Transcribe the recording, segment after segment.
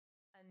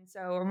And so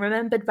I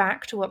remembered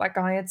back to what that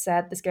guy had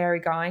said, the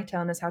scary guy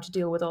telling us how to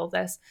deal with all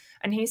this.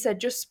 And he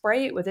said, just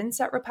spray it with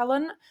insect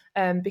repellent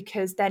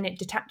because then it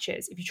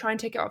detaches. If you try and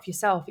take it off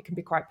yourself, it can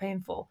be quite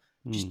painful.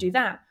 Just do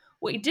that.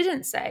 What he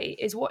didn't say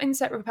is what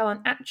insect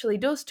repellent actually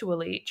does to a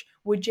leech,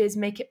 which is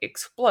make it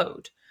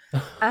explode.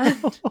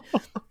 And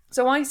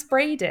so I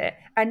sprayed it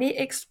and it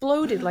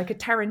exploded like a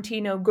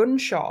Tarantino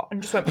gunshot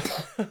and just went.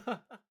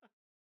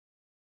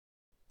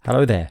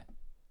 Hello there.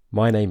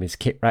 My name is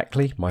Kit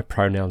Rackley, my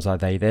pronouns are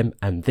they, them,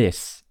 and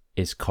this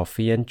is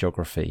Coffee and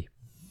Geography.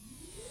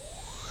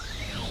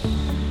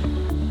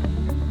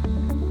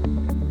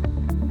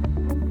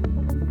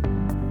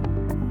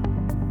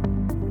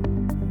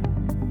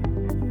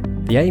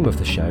 The aim of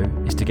the show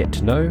is to get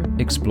to know,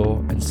 explore,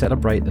 and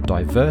celebrate the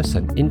diverse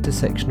and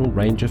intersectional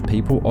range of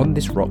people on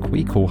this rock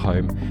we call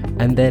home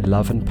and their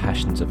love and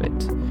passions of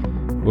it.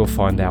 We'll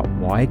find out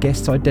why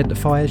guests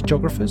identify as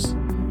geographers,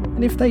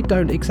 and if they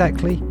don't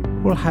exactly,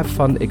 we'll have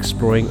fun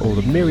exploring all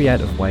the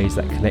myriad of ways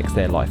that connects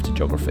their life to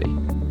geography.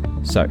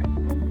 So,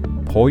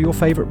 pour your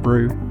favourite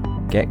brew,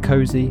 get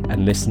cosy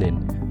and listen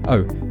in.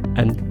 Oh,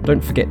 and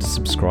don't forget to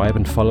subscribe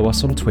and follow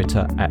us on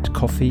Twitter at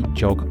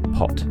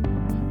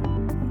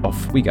CoffeeJogPod.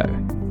 Off we go.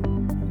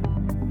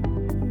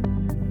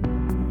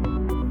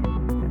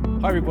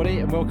 Hi everybody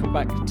and welcome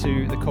back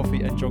to the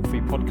Coffee and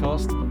Geography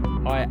podcast.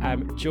 I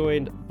am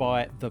joined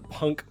by the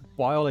punk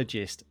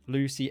biologist,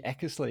 Lucy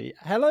Eckersley.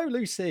 Hello,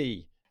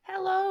 Lucy.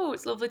 Hello,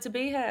 it's lovely to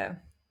be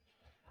here.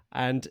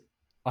 And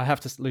I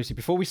have to, Lucy,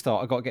 before we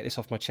start, I've got to get this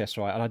off my chest,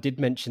 right? And I did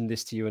mention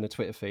this to you in a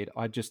Twitter feed.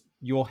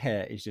 Your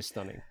hair is just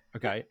stunning.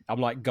 Okay. I'm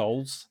like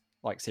goals,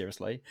 like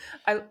seriously.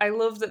 I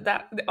love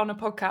that on a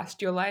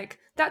podcast, you're like,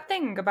 that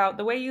thing about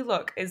the way you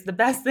look is the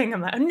best thing.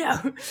 I'm like,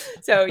 no.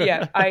 So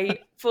yeah,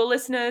 for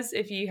listeners,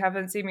 if you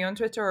haven't seen me on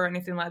Twitter or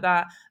anything like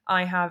that,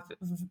 I have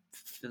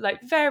like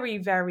very,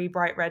 very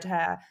bright red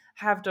hair.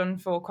 Have done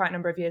for quite a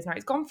number of years now.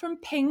 It's gone from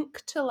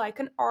pink to like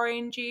an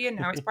orangey and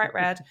now it's bright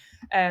red.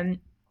 And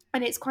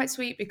it's quite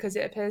sweet because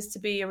it appears to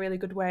be a really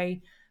good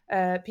way.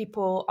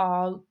 People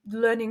are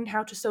learning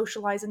how to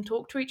socialize and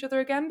talk to each other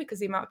again because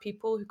the amount of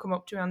people who come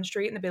up to me on the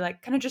street and they'll be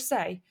like, can I just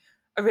say,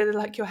 I really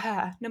like your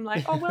hair. And I'm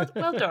like, oh,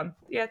 well done.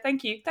 Yeah,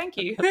 thank you.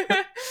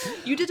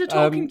 You did a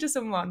talking to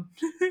someone.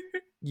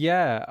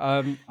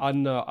 Yeah, I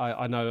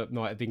know it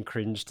might have been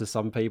cringe to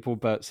some people,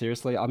 but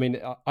seriously, I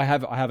mean, I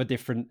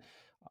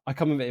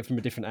come at it from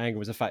a different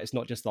angle. As a fact, it's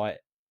not just like,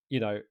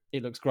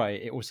 it looks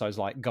great. It also is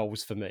like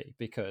goals for me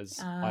because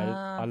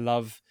I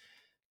love,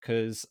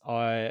 because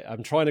I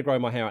am trying to grow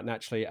my hair out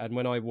naturally. And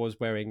when I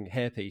was wearing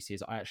hair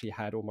pieces, I actually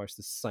had almost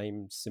the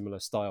same similar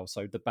style.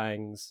 So the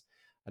bangs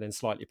and then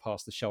slightly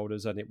past the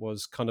shoulders, and it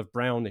was kind of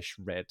brownish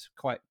red,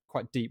 quite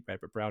deep red,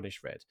 but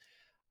brownish red.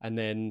 And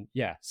then,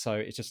 yeah, so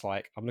it's just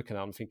like, I'm looking at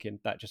it, I'm thinking,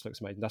 that just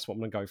looks amazing. That's what I'm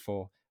going to go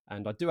for.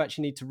 And I do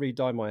actually need to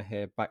re-dye my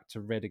hair back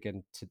to red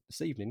again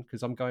this evening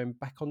because I'm going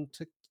back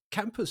onto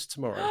campus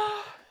tomorrow.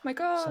 My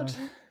God. So,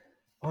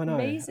 I know.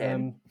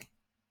 Amazing.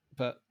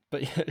 But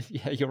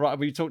yeah, you're right.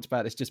 We talked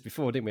about this just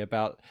before, didn't we?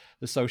 About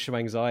the social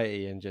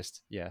anxiety and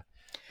just, yeah.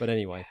 But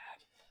anyway,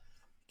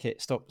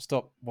 Kit, stop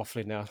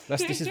waffling now.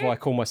 This is why I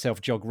call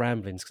myself Jog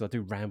Ramblings, because I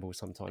do ramble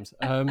sometimes.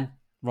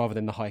 Rather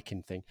than the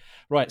hiking thing.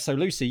 Right, so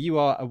Lucy, you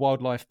are a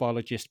wildlife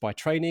biologist by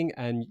training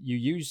and you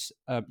use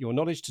your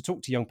knowledge to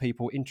talk to young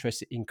people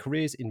interested in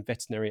careers in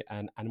veterinary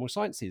and animal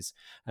sciences.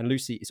 And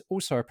Lucy is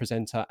also a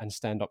presenter and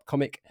stand-up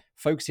comic,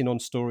 focusing on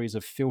stories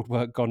of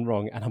fieldwork gone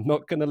wrong. And I'm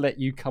not going to let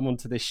you come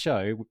onto this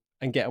show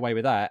and get away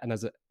with that. And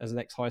as an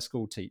ex-high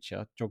school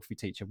teacher, geography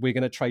teacher, we're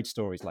going to trade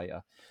stories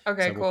later.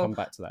 Okay, so cool. We'll come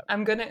back to that.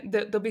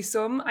 There'll be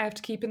some I have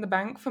to keep in the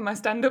bank for my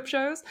stand-up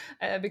shows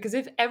because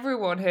if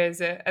everyone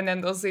hears it and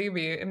then they'll see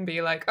me and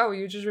be like, oh,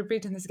 you're just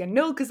repeating this again.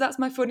 No, because that's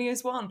my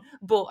funniest one.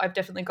 But I've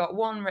definitely got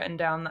one written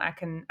down that I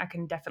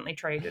can definitely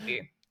trade with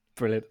you.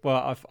 Brilliant.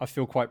 Well, I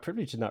feel quite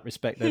privileged in that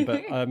respect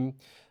then,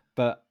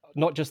 but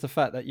not just the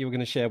fact that you were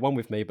going to share one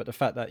with me, but the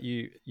fact that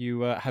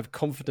you have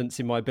confidence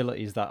in my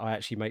abilities that I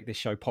actually make this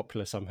show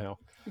popular somehow.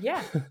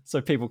 Yeah.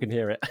 So people can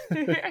hear it.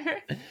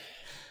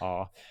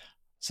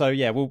 So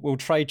yeah, we'll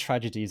trade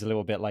tragedies a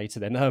little bit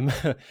later then.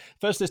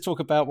 First, let's talk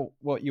about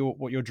what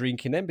you're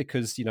drinking then,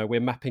 because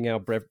we're mapping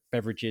our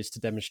beverages to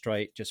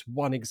demonstrate just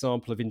one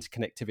example of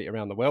interconnectivity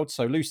around the world.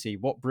 So Lucy,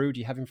 what brew do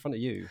you have in front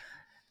of you?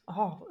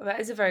 Oh, that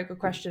is a very good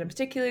question, and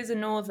particularly as a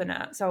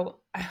northerner. So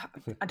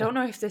I don't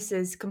know if this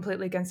is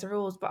completely against the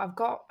rules, but I've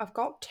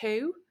got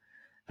two.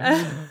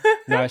 No,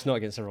 it's not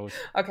against the rules.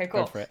 Okay,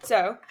 cool. Go for it.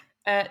 So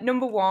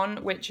number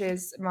one, which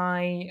is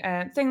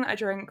my thing that I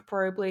drink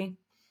probably.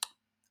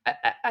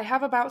 I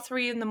have about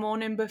 3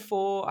 a.m.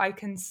 before I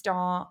can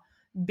start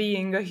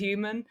being a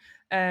human.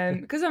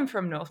 Because I'm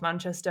from North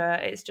Manchester,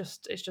 it's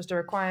just a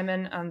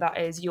requirement, and that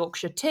is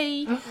Yorkshire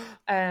tea.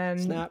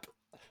 Snap.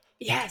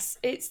 Yes,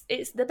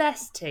 it's the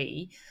best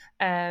tea,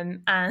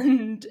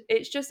 and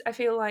it's just I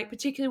feel like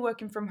particularly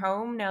working from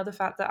home now, the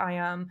fact that I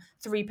am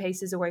 3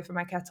 paces away from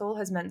my kettle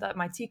has meant that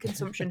my tea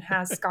consumption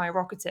has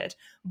skyrocketed.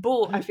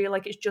 But I feel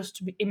like it's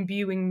just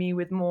imbuing me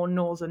with more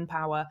northern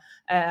power.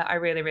 I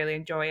really really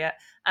enjoy it,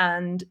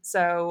 and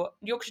so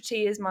Yorkshire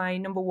tea is my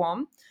number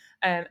one.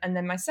 And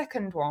then my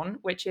second one,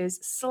 which is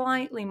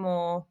slightly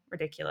more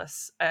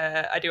ridiculous,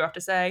 I do have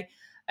to say,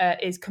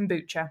 is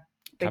kombucha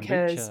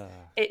because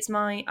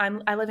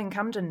Kombucha. I live in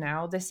Camden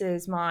now. This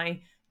is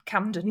my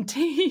Camden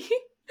tea.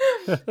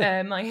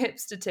 My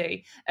hipster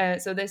tea.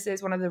 So this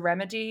is one of the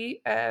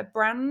Remedy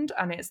brand,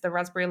 and it's the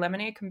raspberry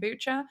lemonade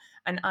kombucha.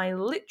 And I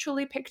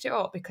literally picked it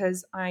up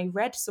because I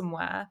read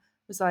somewhere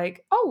was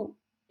like, oh,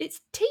 it's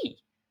tea.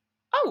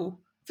 Oh,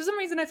 for some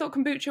reason I thought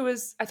kombucha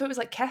was. I thought it was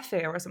like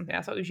kefir or something.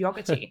 I thought it was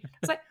yogurty. I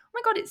was like, oh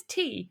my god, it's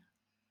tea.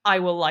 I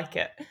will like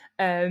it.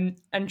 And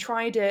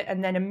tried it,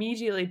 and then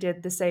immediately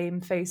did the same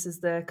face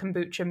as the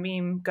kombucha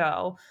meme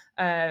girl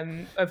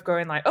of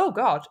going like, "Oh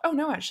God, oh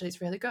no, actually,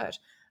 it's really good,"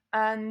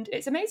 and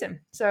it's amazing.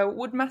 So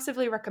would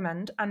massively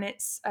recommend, and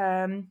it's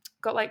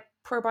got like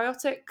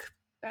probiotic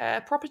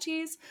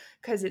properties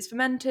because it's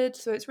fermented,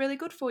 so it's really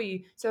good for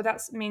you. So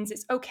that means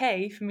it's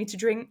okay for me to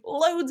drink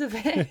loads of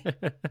it.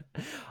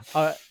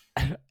 uh,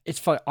 it's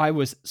fun. I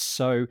was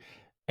so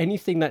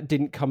anything that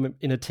didn't come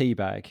in a tea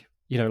bag,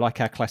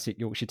 like our classic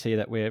Yorkshire tea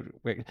that we're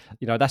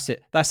that's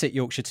it. That's it,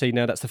 Yorkshire tea.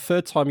 Now that's the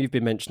third time you've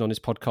been mentioned on this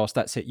podcast.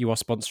 That's it. You are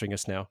sponsoring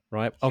us now,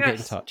 right? I'll get in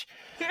Yes. touch.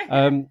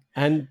 And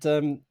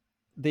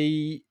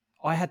the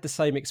I had the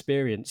same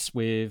experience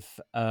with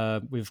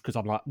because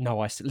I'm like,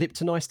 no,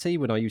 Lipton iced tea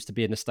when I used to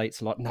be in the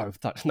States. Like, no,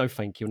 no,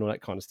 thank you, and all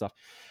that kind of stuff.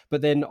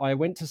 But then I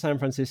went to San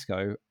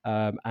Francisco,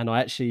 and I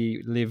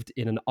actually lived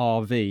in an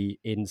RV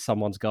in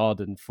someone's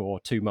garden for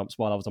 2 months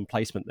while I was on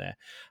placement there,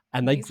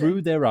 and they grew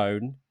Amazing. their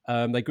own.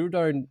 They grew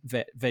their own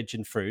veg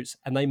and fruits,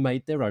 and they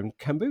made their own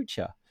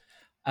kombucha.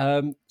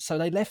 So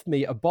they left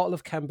me a bottle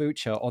of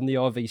kombucha on the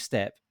RV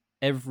step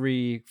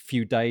every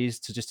few days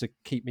to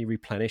keep me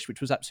replenished,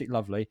 which was absolutely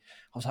lovely.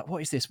 I was like,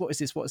 "What is this? What is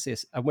this? What is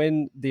this?" And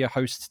when the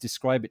host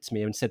described it to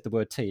me and said the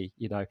word tea,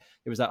 it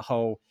was that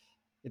whole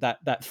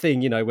that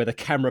thing, where the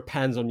camera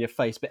pans on your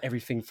face, but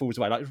everything falls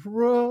away. Like,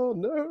 oh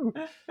no!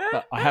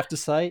 But I have to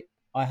say,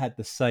 I had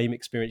the same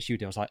experience you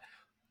did. I was like,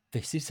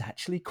 "This is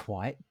actually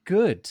quite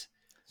good."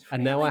 It's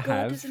And now really I good,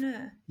 have, isn't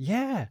it?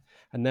 yeah.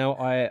 And now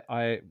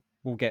I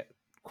will get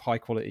high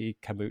quality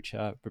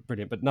kombucha,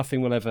 brilliant. But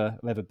nothing will ever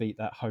beat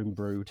that home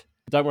brewed.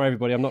 But don't worry,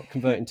 everybody. I'm not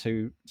converting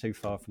too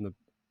far from the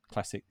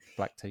classic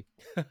black tea.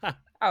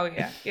 Oh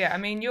yeah, yeah. I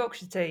mean,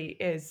 Yorkshire tea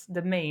is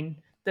the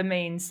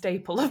main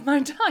staple of my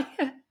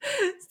diet.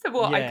 It's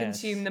what I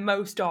consume Yes. the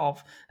most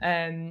of.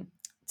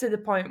 To the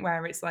point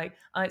where it's like,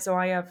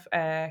 I have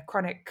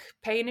chronic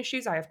pain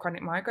issues. I have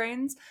chronic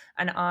migraines,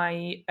 and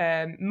I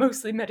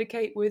mostly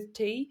medicate with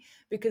tea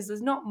because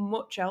there's not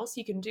much else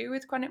you can do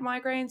with chronic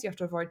migraines. You have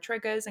to avoid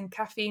triggers, and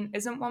caffeine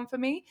isn't one for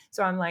me.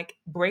 So I'm like,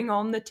 bring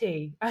on the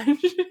tea,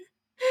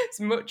 as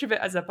much of it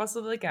as I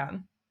possibly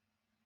can.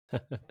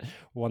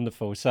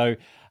 Wonderful. So,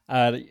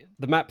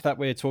 the map that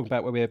we're talking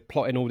about, where we're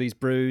plotting all these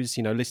brews,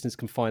 listeners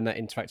can find that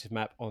interactive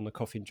map on the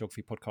Coffee and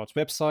Geography podcast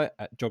website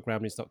at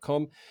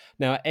jogramblings.com.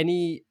 Now,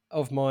 any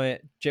of my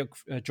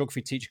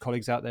geography teacher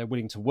colleagues out there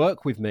willing to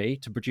work with me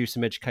to produce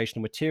some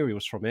educational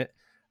materials from it,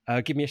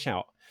 give me a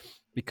shout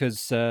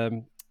because.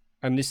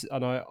 I'm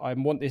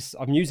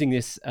using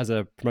this as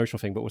a promotional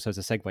thing, but also as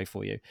a segue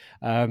for you.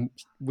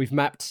 We've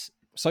mapped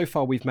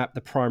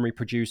the primary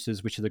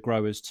producers, which are the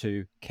growers,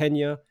 to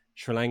Kenya,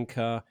 Sri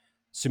Lanka,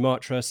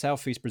 Sumatra,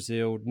 Southeast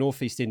Brazil,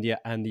 Northeast India,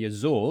 and the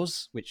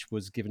Azores, which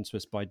was given to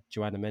us by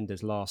Joanna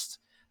Mendes last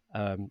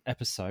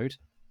episode,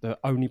 the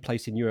only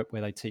place in Europe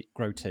where they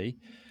grow tea.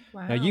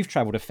 Now, Wow. you've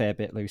travelled a fair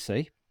bit,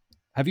 Lucy.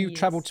 Have you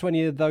travelled Yes. to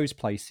any of those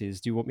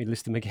places? Do you want me to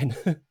list them again?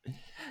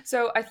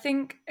 So I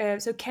think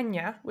so.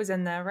 Kenya was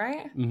in there,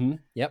 right?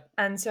 Yep.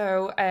 And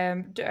so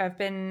I've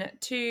been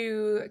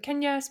to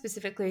Kenya,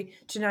 specifically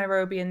to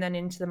Nairobi, and then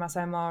into the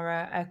Masai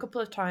Mara a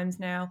couple of times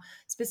now,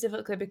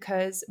 specifically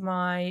because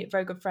my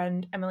very good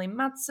friend Emily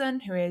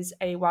Madsen, who is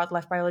a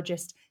wildlife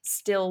biologist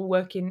still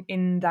working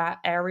in that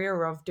area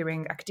of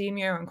doing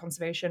academia and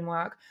conservation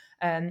work,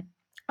 and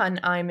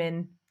I'm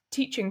in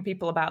teaching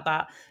people about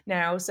that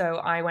now. So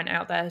I went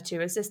out there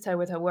to assist her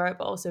with her work,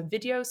 but also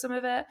video some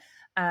of it.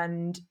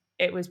 And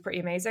it was pretty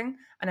amazing.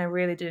 And I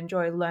really did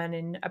enjoy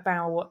learning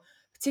about,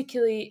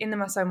 particularly in the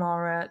Masai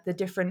Mara, the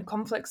different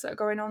conflicts that are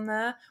going on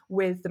there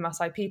with the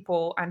Masai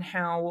people and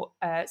how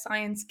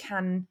science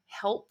can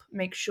help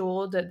make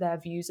sure that their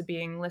views are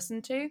being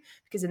listened to,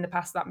 because in the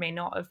past that may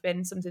not have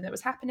been something that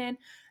was happening.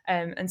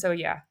 And so,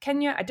 yeah,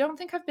 Kenya, I don't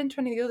think I've been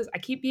to any of the others. I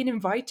keep being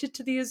invited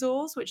to the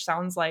Azores, which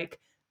sounds like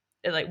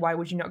why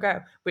would you not go?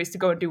 But it's to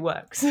go and do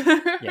works.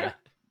 Yeah.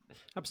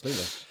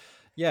 Absolutely.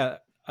 Yeah.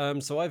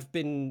 So I've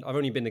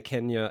only been to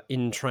Kenya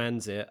in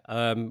transit.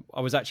 I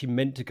was actually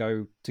meant to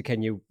go to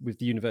Kenya with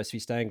the University of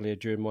East Anglia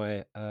during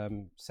my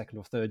second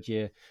or third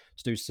year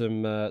to do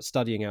some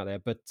studying out there.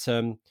 But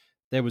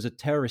there was a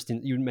terrorist.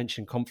 You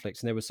mentioned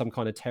conflicts, and there was some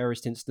kind of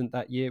terrorist incident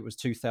that year. It was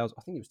 2000.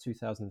 I think it was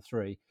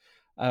 2003,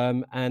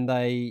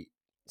 and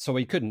so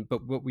we couldn't.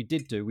 But what we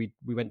did do, we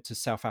went to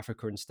South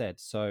Africa instead.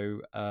 So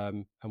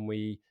and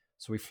we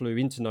flew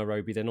into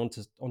Nairobi, then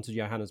onto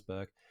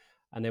Johannesburg,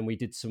 and then we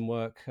did some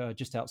work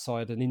just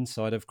outside and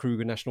inside of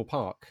Kruger National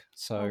Park. Oh,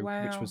 So which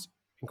wow. was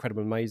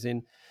incredibly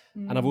amazing.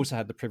 And I've also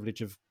had the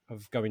privilege of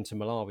going to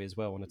Malawi as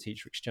well on a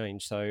teacher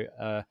exchange. So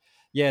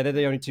yeah, they're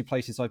the only two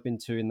places I've been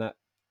to in that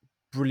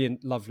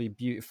brilliant, lovely,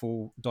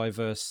 beautiful,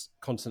 diverse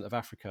continent of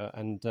Africa.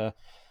 And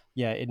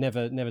yeah, it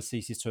never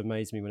ceases to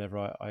amaze me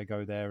whenever I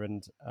go there.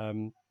 And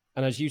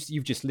as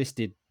you've just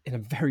listed in a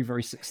very,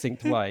 very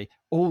succinct way,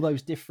 all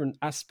those different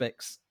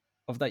aspects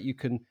of that you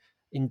can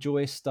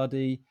enjoy,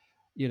 study,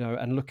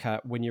 and look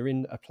at when you're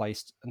in a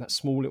place and that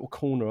small little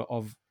corner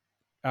of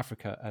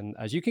Africa. And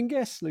as you can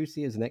guess,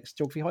 Lucy, as an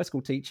ex-geography high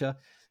school teacher,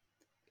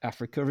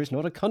 Africa is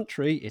not a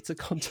country; it's a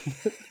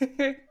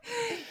continent.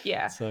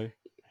 Yeah. So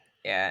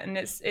Yeah, and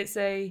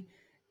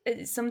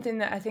it's something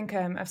that I think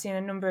I've seen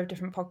a number of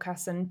different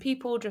podcasts and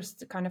people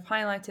just kind of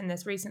highlighting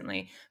this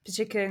recently,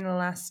 particularly in the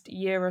last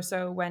year or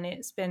so when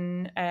it's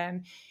been.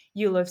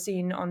 You'll have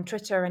seen on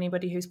Twitter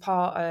anybody who's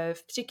part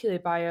of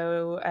particularly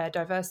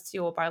biodiversity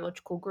or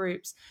biological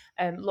groups,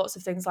 lots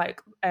of things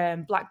like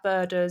Black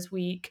Birders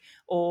Week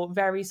or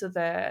various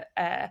other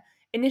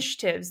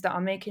initiatives that are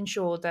making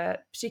sure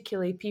that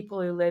particularly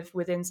people who live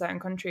within certain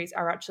countries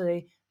are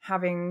actually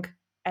having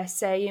a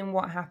say in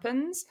what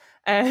happens,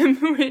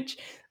 which,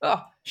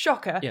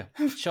 shocker. yeah,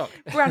 shock.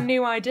 Brand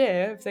new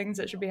idea of things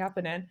that should be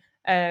happening.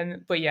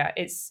 But yeah,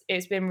 it's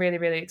been really,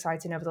 really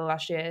exciting over the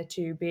last year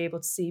to be able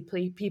to see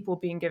people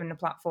being given a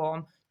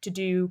platform to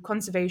do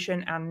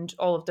conservation and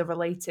all of the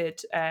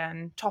related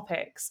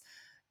topics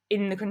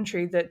in the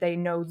country that they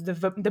know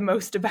the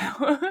most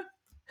about.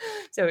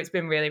 So it's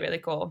been really, really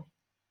cool.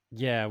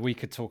 Yeah, we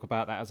could talk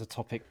about that as a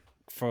topic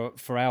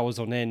for hours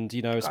on end.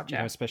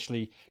 Gotcha.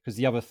 Especially because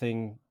the other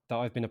thing that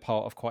I've been a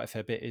part of quite a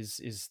fair bit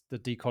is the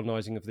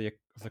decolonising of the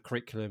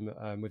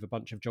curriculum with a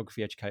bunch of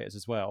geography educators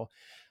as well.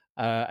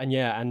 And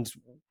yeah,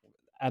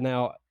 and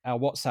our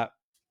WhatsApp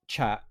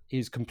chat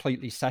is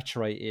completely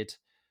saturated.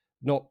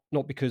 Not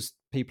because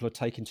people are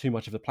taking too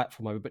much of the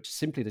platform over, but just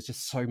simply there's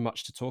just so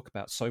much to talk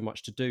about, so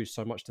much to do,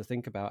 so much to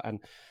think about. And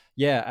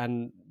yeah,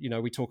 and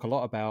we talk a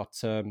lot about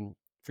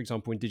for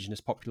example,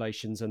 indigenous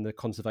populations and the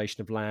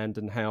conservation of land,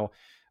 and how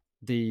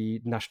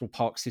the national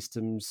park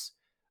systems,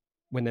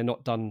 when they're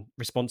not done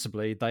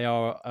responsibly, they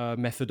are a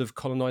method of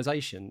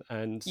colonization.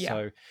 And Yeah.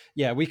 so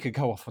yeah, we could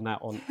go off on that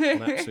on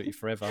absolutely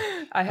forever.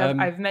 I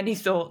have many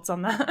thoughts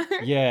on that.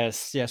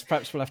 Yes,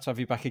 perhaps we'll have to have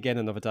you back again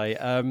another day.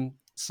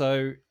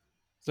 So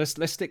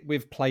let's stick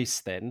with place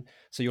then.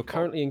 So you're Cool.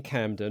 currently in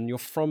Camden, you're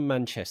from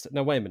Manchester.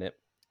 No, wait a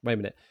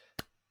minute,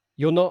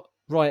 you're not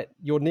right.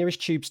 Your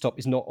nearest tube stop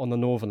is not on the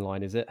Northern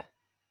Line, is it?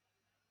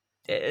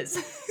 It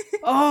is.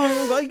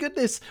 Oh my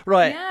goodness.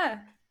 Right.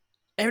 Yeah.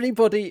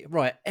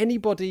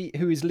 Anybody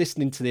who is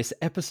listening to this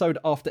episode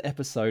after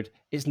episode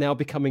is now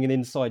becoming an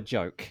inside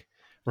joke,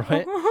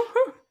 right?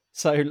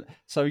 So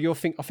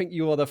I think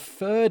you are the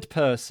third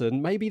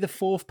person, maybe the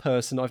fourth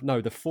person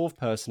the fourth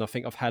person I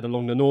think I've had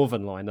along the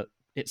Northern Line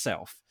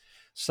itself.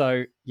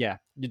 So yeah,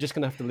 you're just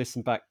gonna have to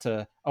listen back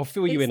to. I'll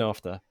fill you in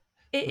after.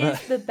 It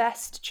is the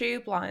best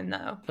tube line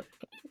though.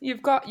 You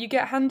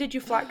get handed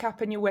your flat cap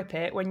and you whip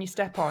it when you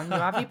step on. You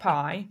have your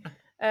pie.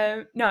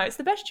 No, it's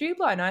the best tube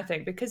line I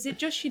think because it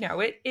just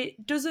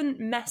it doesn't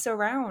mess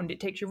around. It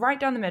takes you right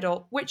down the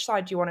middle. Which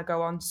side do you want to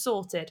go on?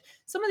 Sorted.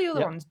 Some of the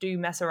other Yep. ones do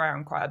mess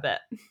around quite a bit.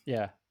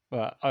 Yeah.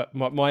 Well,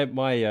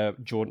 my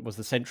jaunt was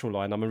the Central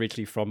Line. I'm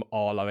originally from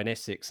Arlo in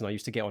Essex, and I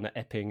used to get on at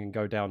Epping and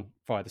go down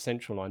via the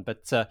Central Line.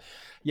 But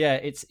yeah,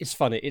 it's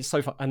funny. It's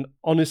so fun. And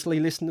honestly,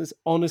 listeners,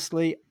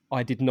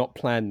 I did not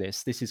plan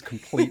this. This is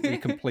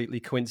completely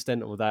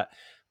coincidental. That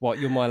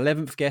you're my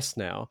 11th guest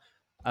now.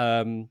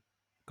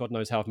 God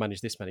knows how I've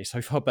managed this many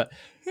so far.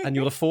 And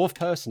you're the fourth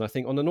person I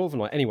think on the Northern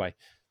Line. Anyway,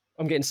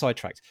 I'm getting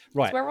sidetracked.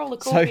 Right, It's where all the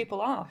cool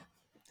people are.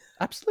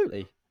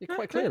 Absolutely,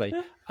 quite clearly.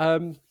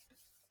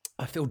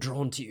 I feel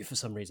drawn to you for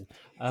some reason.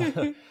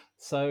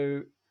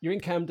 So you're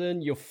in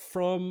Camden. You're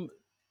from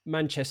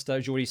Manchester,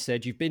 as you already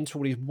said. You've been to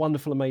all these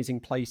wonderful, amazing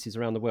places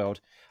around the world,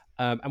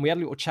 and we had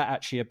a little chat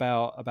actually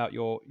about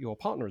your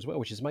partner as well,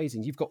 which is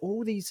amazing. You've got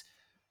all these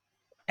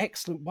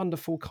excellent,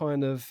 wonderful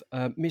kind of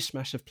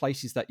mishmash of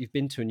places that you've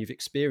been to and you've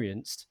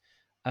experienced,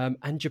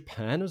 and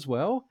Japan as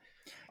well.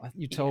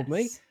 You told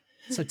me.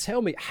 So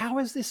tell me, how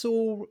has this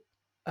all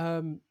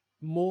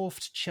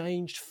morphed,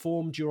 changed,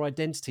 formed your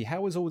identity?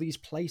 How has all these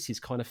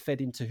places kind of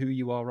fed into who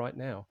you are right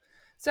now?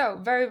 So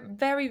very,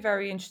 very,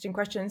 very interesting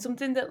question.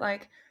 Something that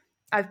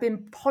I've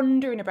been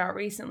pondering about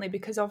recently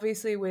because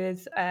obviously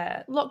with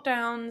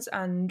lockdowns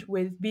and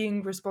with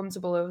being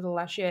responsible over the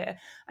last year,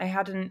 I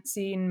hadn't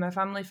seen my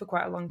family for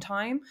quite a long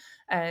time.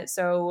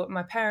 So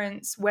my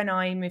parents, when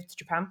I moved to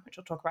Japan, which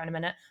I'll talk about in a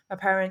minute, my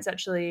parents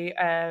actually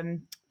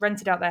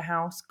rented out their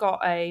house, got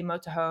a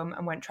motorhome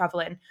and went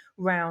traveling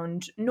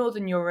around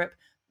Northern Europe,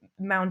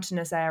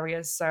 mountainous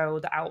areas, so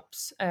the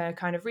Alps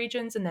kind of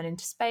regions, and then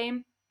into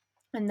Spain.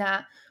 And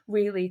that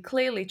really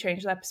clearly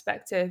changed their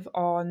perspective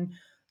on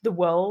the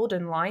world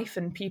and life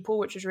and people,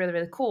 which was really,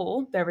 really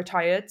cool. They're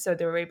retired, so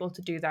they were able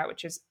to do that,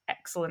 which is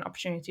excellent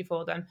opportunity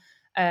for them.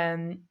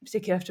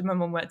 Particularly after my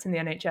mum worked in the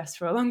NHS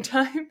for a long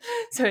time.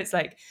 So it's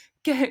like,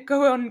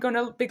 go on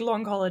a big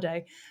long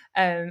holiday.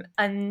 And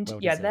Well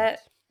yeah, deserved.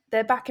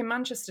 they're back in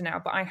Manchester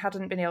now, but I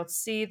hadn't been able to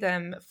see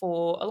them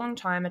for a long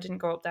time. I didn't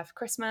go up there for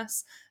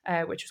Christmas,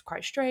 which was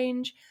quite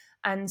strange.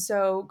 And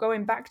so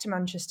going back to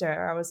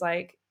Manchester, I was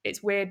like,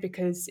 it's weird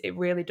because it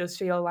really does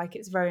feel like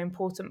it's a very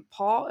important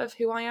part of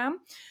who I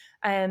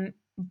am.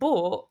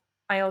 But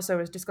I also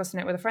was discussing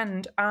it with a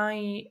friend.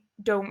 I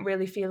don't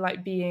really feel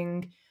like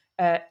being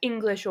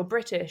English or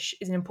British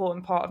is an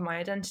important part of my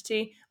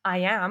identity. I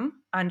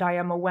am, and I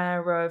am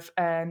aware of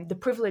the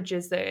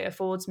privileges that it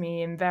affords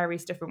me in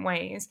various different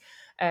ways,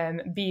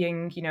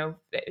 being,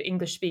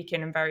 English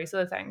speaking and various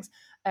other things.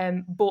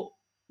 But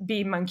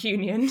being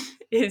Mancunian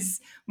is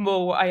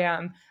more what I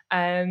am.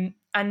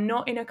 And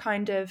not in a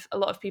kind of, a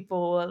lot of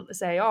people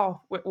say,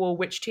 oh, well,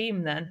 which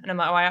team then? And I'm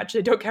like, oh, I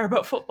actually don't care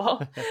about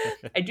football.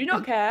 I do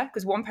not care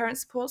because one parent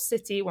supports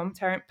City, one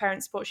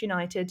parent supports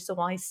United, so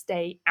I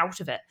stay out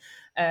of it.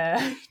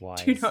 Do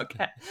Wise. not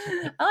care.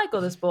 I like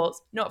other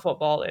sports, not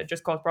football. It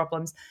just causes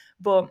problems.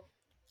 But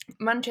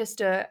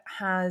Manchester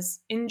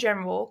has, in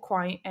general,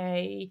 quite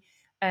a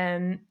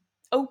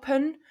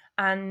open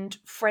and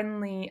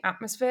friendly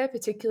atmosphere,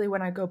 particularly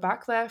when I go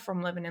back there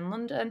from living in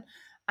London.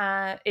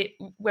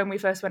 When we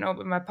first went up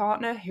with my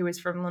partner, who is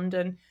from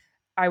London,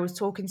 I was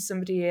talking to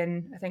somebody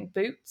in, I think,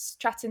 Boots,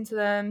 chatting to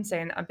them,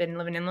 saying I've been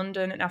living in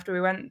London. And after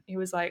we went, he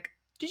was like,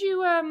 did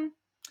you know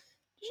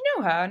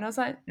her?" And I was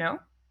like, "No."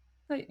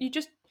 Like, you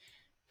just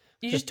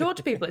talk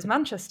to people. It's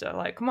Manchester.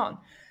 Like, come on.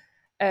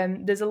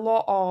 There's a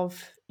lot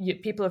of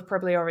people have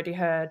probably already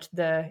heard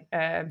the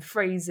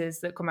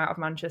phrases that come out of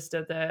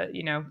Manchester.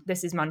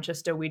 This is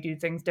Manchester. We do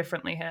things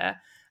differently here,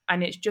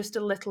 and it's just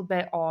a little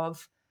bit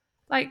of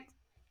like,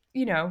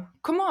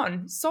 come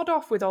on, sod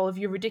off with all of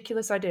your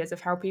ridiculous ideas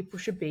of how people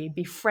should be.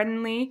 Be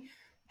friendly, Yeah.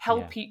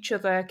 help each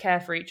other, care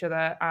for each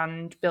other,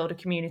 and build a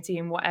community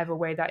in whatever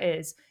way that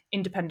is.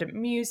 Independent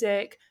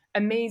music,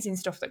 amazing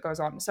stuff that goes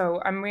on. So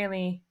I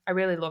really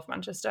love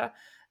Manchester.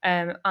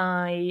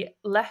 I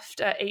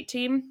left at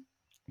 18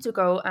 to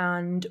go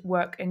and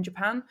work in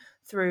Japan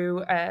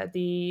through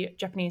the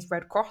Japanese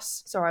Red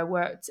Cross. So I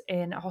worked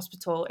in a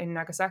hospital in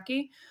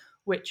Nagasaki,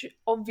 which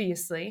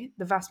obviously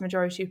the vast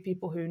majority of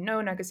people who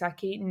know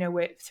Nagasaki know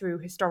it through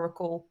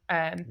historical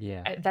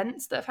Yeah.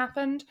 events that have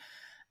happened.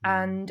 Mm.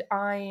 And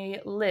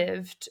I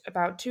lived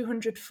about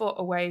 200 foot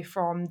away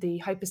from the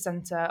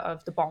hypercenter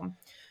of the bomb,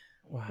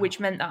 Wow. which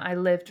meant that I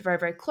lived very,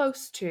 very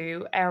close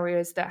to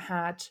areas that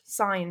had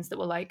signs that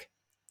were like,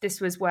 this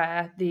was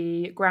where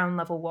the ground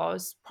level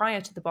was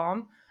prior to the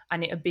bomb,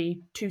 and it would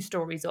be 2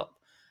 stories up.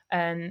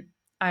 And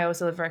I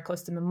also live very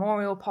close to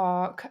Memorial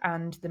Park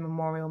and the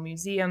Memorial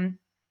Museum.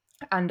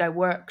 And I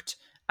worked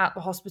at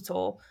the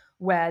hospital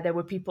where there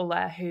were people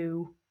there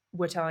who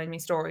were telling me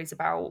stories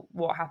about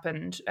what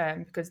happened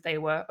because they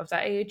were of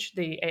that age.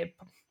 The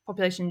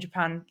population in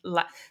Japan,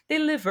 they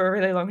live for a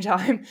really long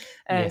time.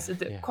 Yeah. So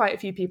Yeah. quite a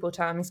few people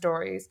telling me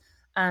stories.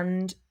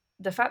 And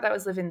the fact that I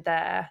was living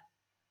there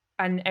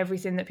and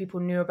everything that people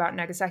knew about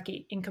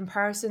Nagasaki in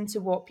comparison to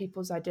what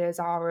people's ideas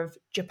are of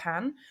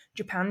Japan.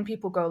 Japan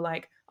people go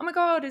like, oh my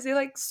God, is it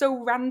like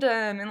so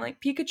random and like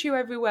Pikachu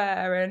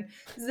everywhere? And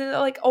is it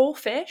like all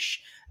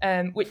fish?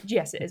 Which,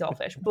 yes, it is all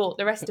fish, but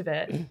the rest of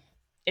it,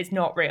 it's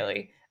not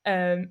really.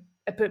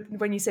 But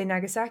when you say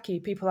Nagasaki,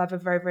 people have a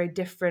very, very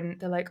different,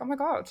 they're like, oh my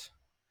God,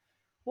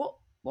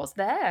 what's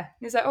there?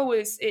 And it's like, oh,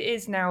 it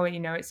is now,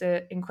 it's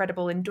an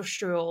incredible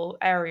industrial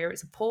area.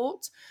 It's a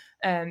port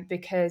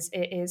because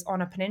it is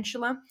on a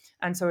peninsula.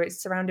 And so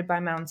it's surrounded by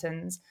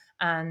mountains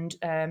and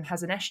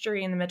has an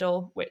estuary in the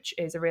middle, which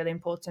is a really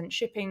important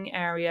shipping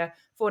area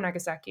for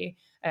Nagasaki,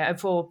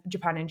 for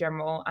Japan in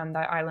general, and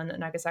that island that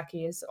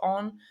Nagasaki is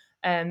on.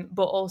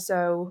 But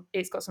also,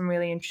 it's got some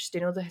really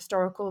interesting other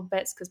historical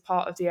bits because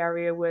part of the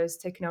area was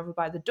taken over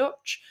by the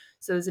Dutch.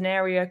 So there's an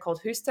area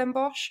called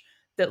Huistenbosch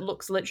that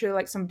looks literally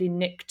like somebody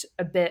nicked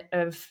a bit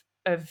of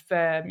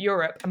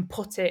Europe and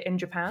put it in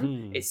Japan.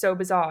 Hmm. It's so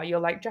bizarre. You're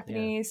like Yeah.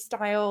 Japanese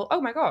style.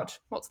 Oh my God,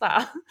 what's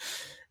that?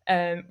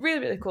 Really,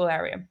 really cool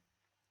area.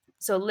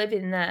 So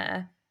living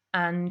there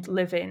and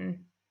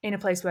living in a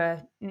place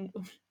where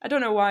I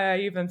don't know why I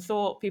even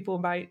thought people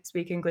might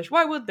speak English.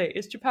 Why would they?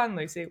 It's Japan,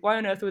 Lucy. Why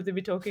on earth would they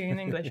be talking in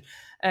English?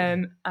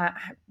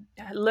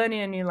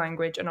 Learning a new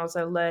language and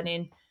also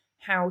learning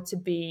how to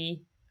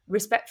be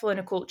respectful in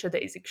a culture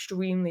that is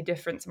extremely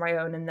different to my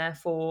own, and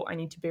therefore I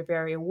need to be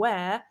very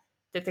aware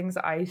that things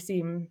that I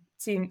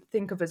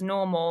think of as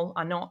normal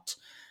are not.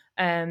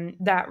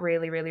 That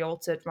really, really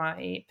altered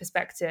my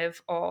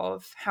perspective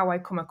of how I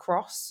come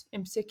across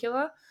in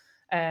particular.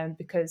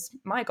 Because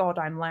my God,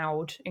 I'm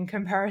loud in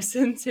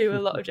comparison to a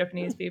lot of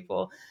Japanese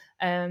people.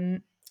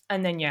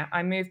 And then, yeah,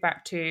 I moved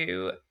back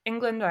to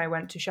England. I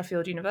went to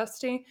Sheffield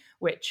University,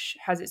 which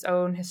has its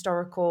own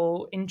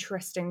historical,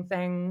 interesting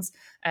things,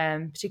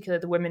 particularly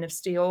the women of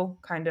steel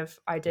kind of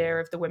idea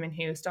of the women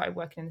who started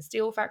working in the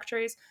steel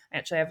factories. I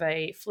actually have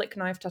a flick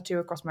knife tattoo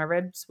across my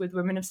ribs with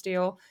women of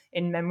steel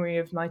in memory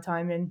of my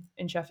time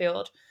in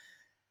Sheffield.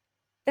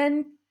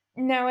 Then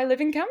now I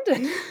live in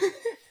Camden.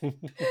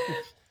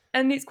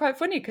 And it's quite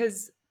funny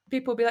because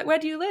people will be like, "Where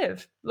do you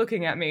live?"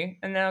 looking at me.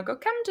 And then I'll go,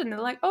 "Camden." And they're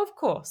like, "Oh, of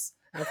course."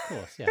 Of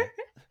course, yeah.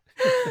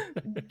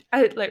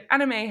 Like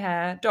anime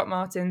hair, Doc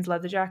Martens,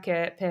 leather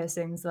jacket,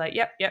 piercings. Like,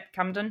 yep,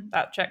 Camden,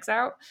 that checks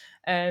out.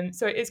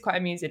 So it is quite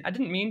amusing. I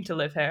didn't mean to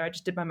live here. I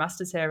just did my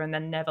master's here and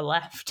then never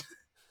left.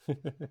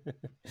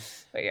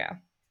 But yeah,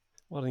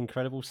 What an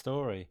incredible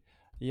story.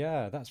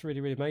 Yeah, that's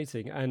really, really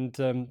amazing. And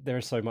there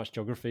is so much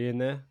geography in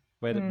there.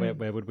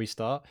 Where would we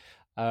start?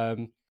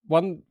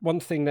 One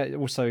thing that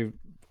also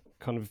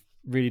kind of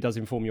really does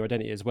inform your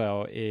identity as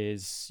well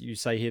is you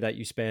say here that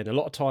you spend a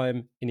lot of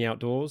time in the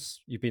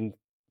outdoors. You've been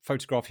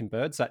photographing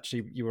birds.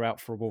 Actually, you were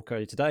out for a walk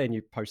earlier today and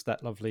you post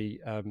that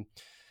lovely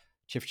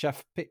chiff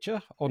chaff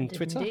picture on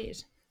Twitter. Indeed.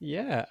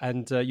 Yeah,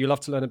 and you love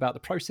to learn about the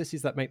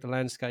processes that make the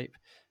landscape,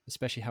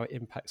 especially how it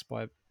impacts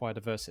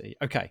biodiversity.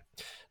 Okay,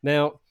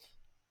 now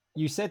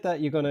you said that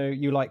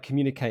you like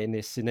communicating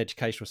this in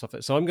educational stuff.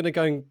 So I'm gonna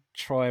go and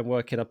try and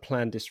work in a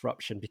planned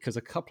disruption because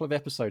a couple of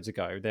episodes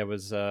ago there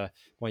was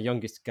my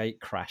youngest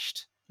gate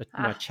crashed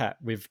my chat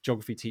with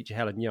geography teacher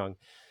Helen Young.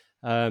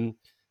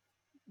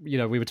 We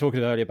were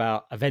talking earlier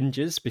about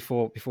Avengers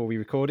before we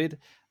recorded,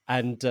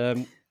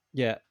 and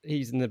yeah,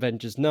 he's an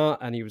Avengers nut,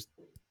 and he was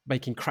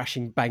making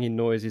crashing, banging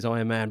noises,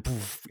 Iron Man,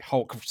 poof,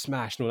 Hulk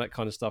smash, and all that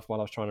kind of stuff while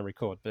I was trying to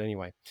record. But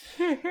anyway,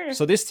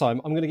 so this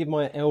time I'm going to give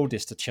my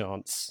eldest a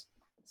chance.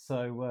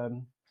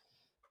 So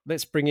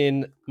let's bring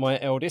in my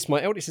eldest.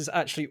 My eldest is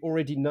actually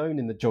already known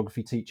in the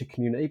geography teacher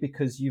community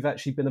because you've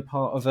actually been a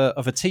part of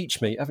a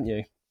teach meet, haven't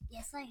you?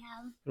 Yes, I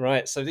have.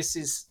 Right. So this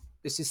is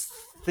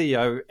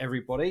Theo.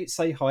 Everybody,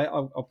 say hi.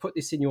 I'll put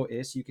this in your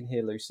ear so you can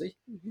hear Lucy.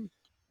 Mm-hmm.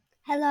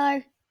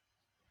 Hello.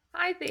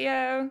 Hi,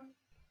 Theo.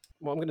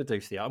 What I'm going to do,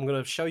 Theo, I'm going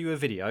to show you a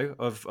video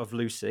of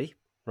Lucy,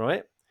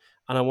 right?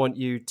 And I want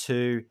you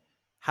to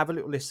have a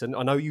little listen.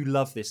 I know you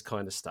love this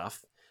kind of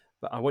stuff,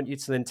 but I want you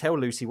to then tell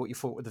Lucy what you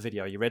thought of the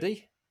video. Are you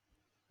ready?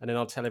 And then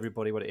I'll tell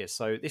everybody what it is.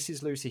 So this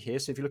is Lucy here.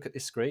 So if you look at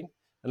this screen,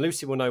 and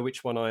Lucy will know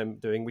which one I'm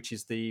doing, which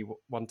is the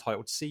one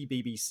titled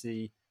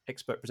CBBC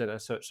Expert Presenter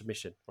Search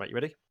Submission. Right, you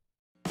ready?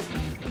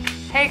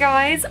 Hey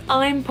guys,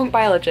 I'm Punk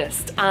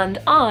Biologist and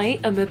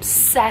I am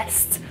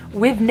obsessed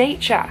with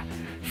nature,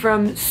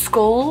 from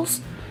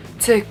skulls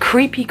to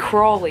creepy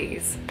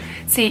crawlies.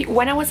 See,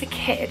 when I was a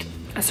kid,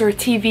 I saw a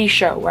TV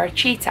show where a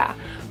cheetah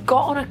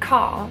got on a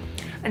car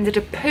and did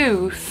a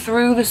poo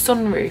through the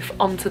sunroof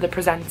onto the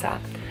presenter.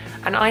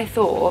 And I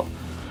thought,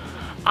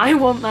 I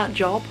want that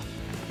job.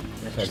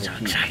 I'm so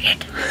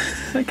excited.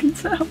 I can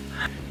tell.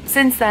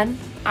 Since then,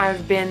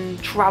 I've been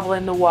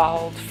travelling the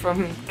world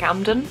from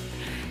Camden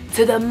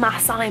to the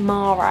Masai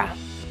Mara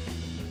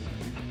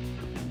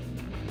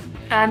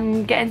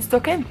and getting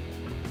stuck in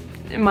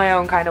my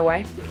own kind of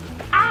way.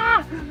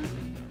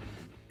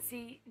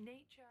 See,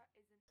 nature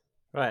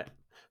isn't... Right.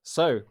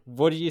 So,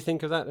 what do you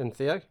think of that then,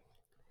 Theo?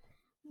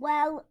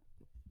 Well,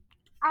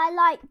 I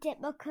liked it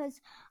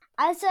because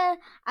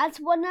as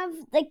one of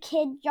the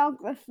kid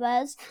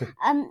geographers,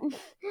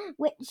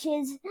 which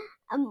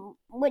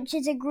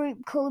is a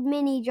group called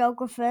Mini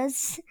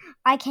Geographers,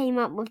 I came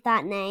up with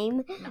that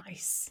name.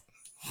 Nice.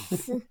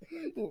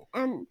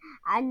 and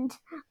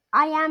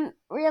I am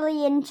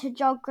really into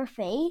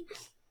geography.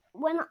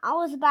 When I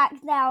was back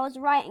there, I was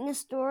writing a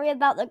story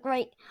about the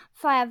Great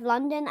Fire of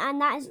London,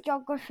 and that is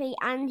geography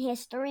and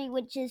history,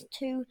 which is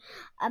two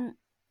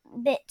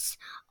bits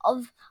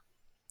of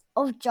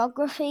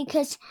geography,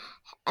 because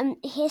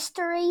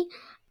history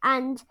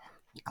and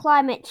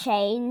climate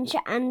change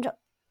and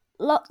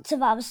lots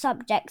of other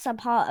subjects are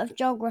part of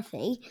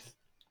geography.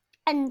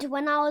 And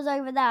when I was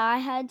over there,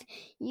 I heard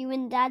you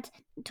and Dad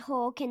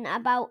talking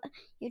about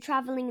you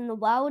traveling in the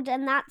world,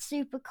 and that's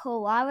super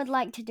cool. I would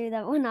like to do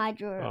that when I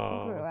grew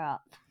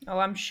up. Oh,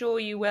 I'm sure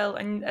you will.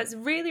 And it's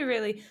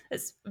really,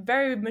 it's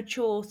very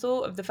mature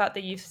thought of the fact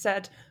that you've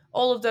said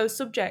all of those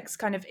subjects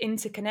kind of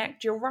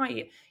interconnect. You're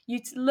right. You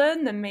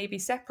learn them maybe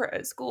separate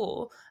at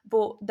school,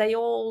 but they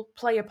all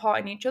play a part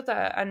in each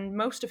other. And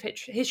most of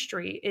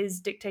history is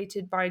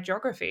dictated by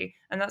geography.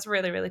 And that's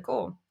really, really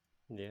cool.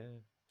 Yeah.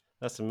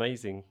 That's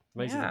amazing.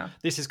 Yeah.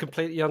 This is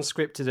completely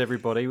unscripted,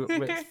 everybody.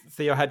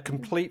 Theo had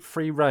complete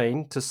free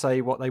reign to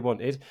say what they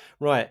wanted.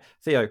 Right,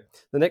 Theo,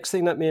 the next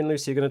thing that me and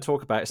Lucy are going to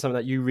talk about is something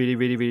that you really,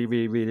 really, really,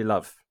 really, really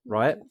love,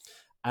 right?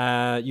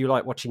 You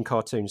like watching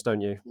cartoons, don't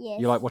you? Yes.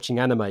 You like watching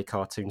anime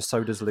cartoons.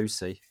 So does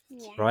Lucy,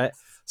 right?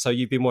 So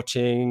you've been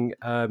watching,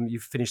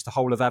 you've finished the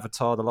whole of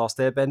Avatar, The Last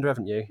Airbender,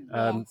 haven't you?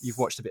 Yes. You've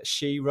watched a bit of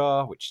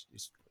She-Ra, which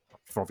is...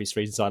 for obvious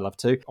reasons, I love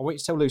to. I want you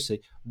to tell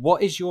Lucy,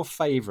 what is your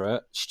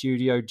favourite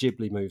Studio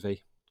Ghibli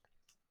movie?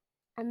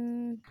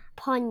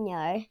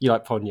 Ponyo. You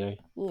like Ponyo?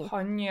 Yeah.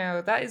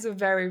 Ponyo. That is a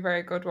very,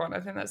 very good one. I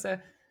think that's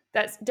a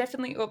That's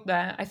definitely up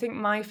there. I think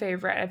my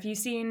favorite. Have you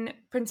seen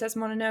Princess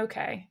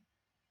Mononoke?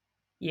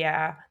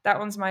 Yeah, that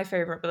one's my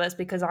favorite, but that's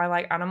because I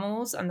like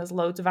animals, and there's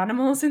loads of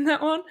animals in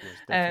that one. Yes,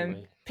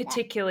 definitely.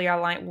 Particularly, I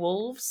like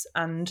wolves,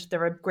 and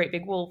there are great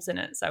big wolves in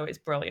it, so it's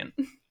brilliant.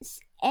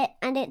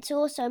 And it's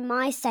also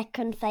my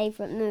second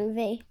favourite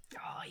movie.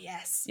 Oh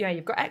yes, yeah,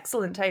 you've got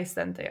excellent taste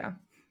then, Theo.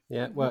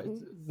 Yeah, well,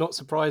 it's not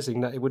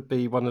surprising that it would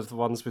be one of the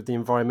ones with the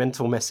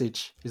environmental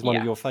message is one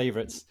of Yeah. your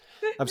favourites.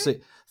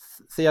 Absolutely.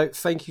 Theo,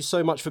 thank you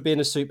so much for being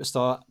a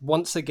superstar.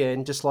 Once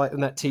again, just like in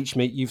that Teach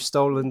Meet, you've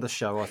stolen the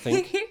show, I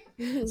think.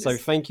 So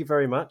thank you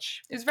very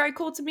much. It was very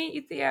cool to meet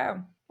you,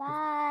 Theo.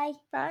 Bye.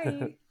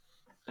 Bye.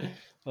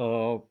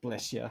 Oh,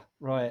 bless you.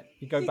 Right,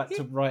 you go back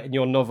to writing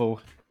your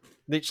novel.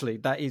 Literally,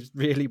 that is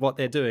really what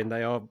they're doing.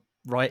 They are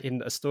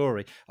writing a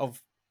story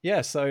of,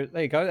 yeah, so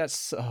there you go.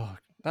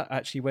 That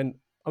actually went,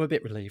 I'm a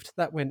bit relieved.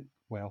 That went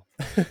well.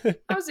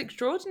 That was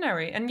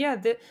extraordinary. And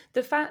yeah,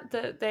 the fact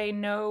that they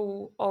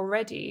know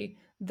already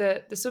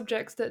that the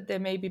subjects that they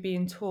may be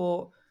being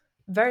taught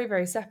very,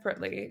 very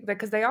separately,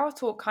 because they are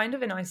taught kind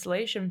of in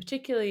isolation,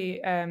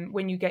 particularly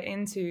when you get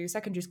into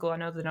secondary school. I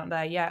know they're not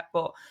there yet,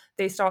 but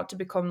they start to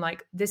become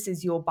like, this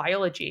is your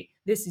biology,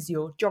 this is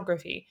your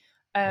geography.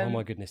 Oh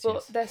my goodness, but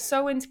yes. they're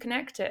so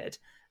interconnected,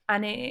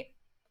 and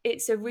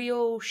it's a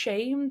real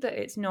shame that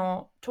it's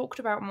not talked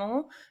about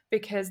more,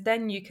 because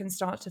then you can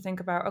start to think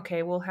about,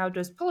 okay, well, how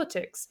does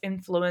politics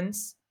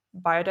influence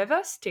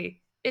biodiversity?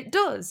 It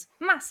does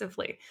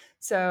massively.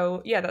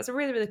 So yeah, that's a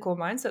really, really cool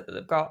mindset that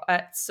they've got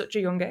at such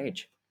a young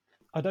age.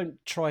 I don't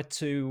try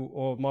to,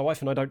 or my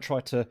wife and I don't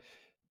try to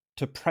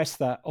press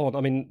that on.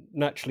 I mean,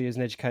 naturally, as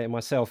an educator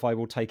myself, I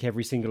will take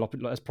every single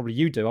as probably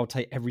you do. I'll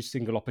take every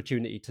single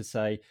opportunity to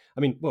say.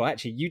 I mean, well,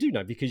 actually, you do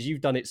know because you've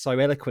done it so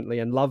eloquently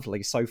and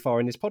lovely so far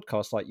in this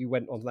podcast. Like you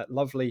went on that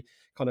lovely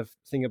kind of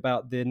thing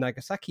about the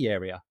Nagasaki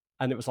area,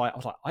 and it was like I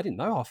was like, I didn't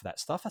know half of that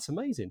stuff. That's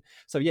amazing.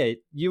 So yeah,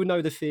 you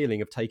know the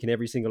feeling of taking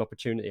every single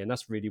opportunity, and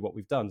that's really what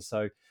we've done.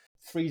 So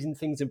freezing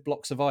things in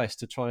blocks of ice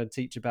to try and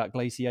teach about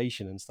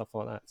glaciation and stuff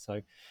like that.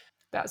 So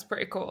that's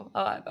pretty cool.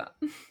 I like that.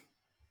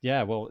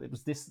 yeah, well, it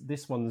was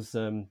this one's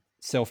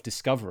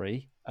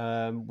self-discovery.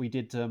 We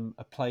did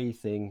a play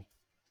thing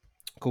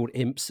called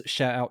Imps.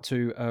 Shout out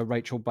to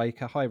Rachel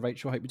Baker. Hi,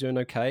 Rachel. Hope you're doing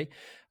okay.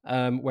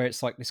 Where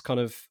it's like this kind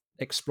of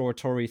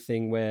exploratory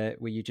thing where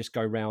you just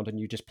go around and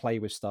you just play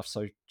with stuff.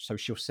 So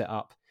she'll set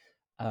up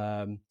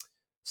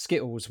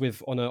skittles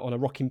with on a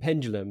rocking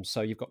pendulum.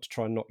 So you've got to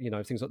try and not,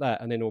 things like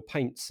that, and then or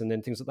paints and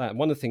then things like that. And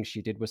one of the things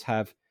she did was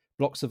have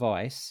blocks of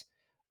ice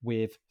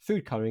with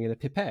food coloring in a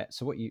pipette.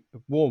 So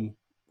warm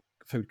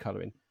food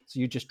colouring. So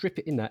you just drip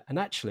it in that. And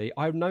actually,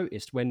 I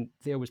noticed when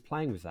Theo was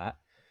playing with that,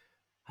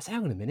 I said,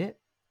 hang on a minute,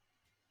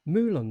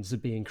 moulins are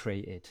being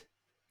created,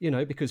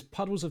 because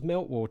puddles of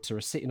meltwater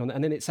are sitting on it,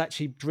 and then it's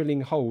actually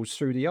drilling holes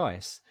through the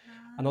ice.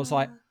 And I was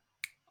like,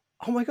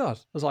 oh my God.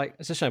 I was like,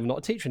 it's a shame I'm not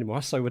a teacher anymore.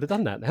 I so would have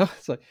done that now.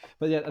 So,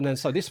 but yeah, and then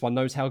so this one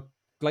knows how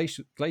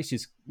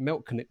glaciers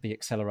melt can be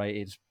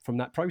accelerated from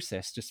that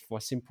process just by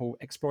simple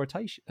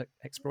exploitation.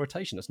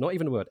 That's not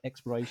even a word,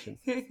 exploration.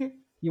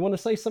 You want to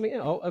say something?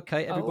 Oh,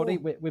 okay, everybody,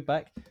 we're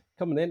back.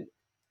 Coming in.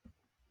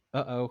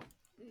 Uh-oh.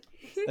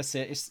 That's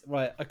it. It's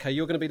right. Okay,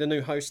 you're going to be the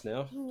new host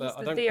now. But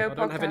I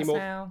don't have any more.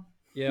 Now.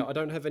 Yeah, I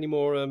don't have any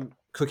more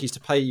cookies to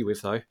pay you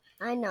with, though.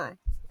 I know.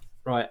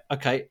 Right.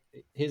 Okay.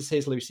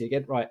 Here's Lucy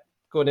again. Right.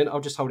 Go on in. I'll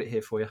just hold it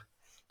here for you.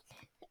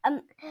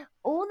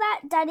 All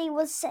that Daddy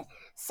was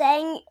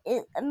saying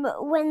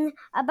when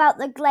about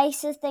the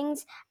glacier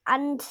things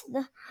and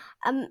the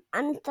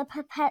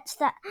pipettes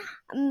that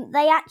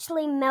they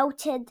actually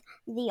melted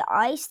the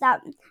ice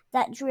that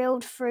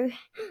drilled through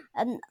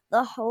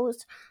the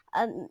holes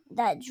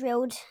that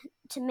drilled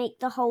to make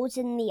the holes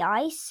in the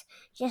ice,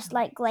 just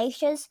like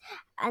glaciers,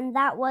 and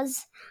that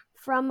was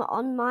from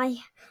on my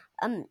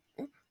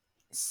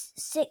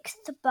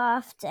 6th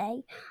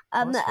birthday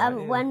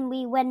when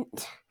we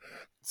went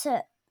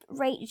to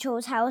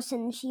Rachel's house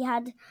and she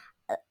had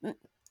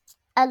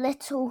a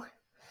little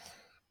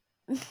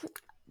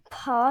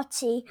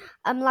party,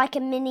 like a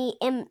mini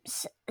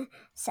imps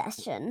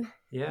session.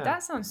 Yeah,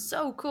 that sounds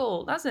so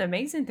cool. That's an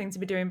amazing thing to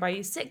be doing by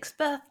your 6th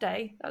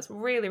birthday. That's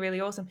really,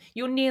 really awesome.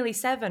 You're nearly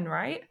 7,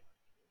 right?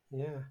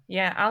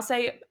 Yeah, I'll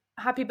say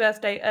happy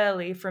birthday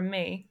early from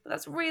me. But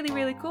that's really,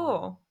 really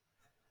cool.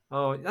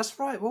 Oh, that's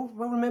right. Well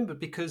remembered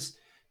because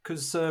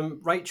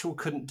Rachel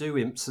couldn't do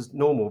imps as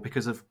normal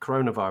because of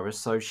coronavirus,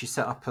 so she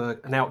set up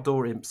an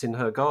outdoor imps in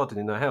her garden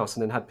in her house,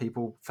 and then had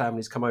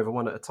families come over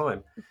one at a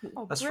time.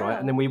 That's right.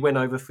 And then we went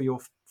over for your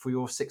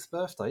 6th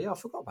birthday. Yeah, I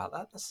forgot about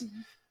that.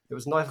 It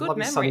was a nice,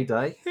 lovely sunny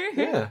day.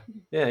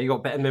 Yeah, you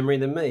got better memory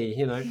than me.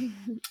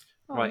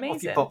 Right, amazing.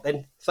 Off you pop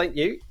then. Thank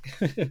you.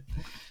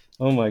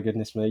 Oh my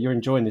goodness me, you're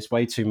enjoying this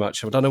way too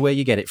much. I don't know where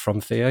you get it from,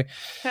 Theo.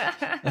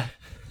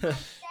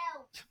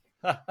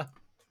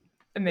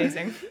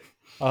 Amazing.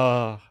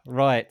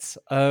 Right.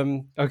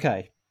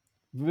 Okay.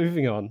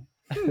 Moving on.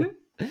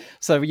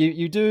 So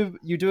you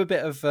do a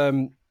bit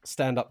of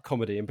stand-up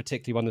comedy, and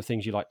particularly one of the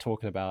things you like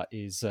talking about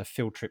is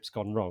field trips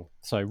gone wrong.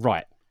 So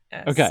right.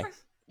 Yes. Okay.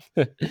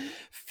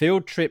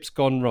 Field trips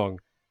gone wrong.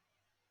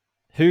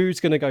 Who's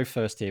going to go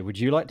first here? Would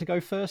you like to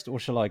go first, or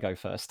shall I go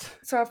first?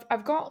 So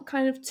I've got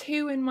kind of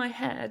two in my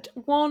head.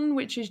 One,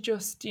 which is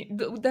just,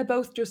 they're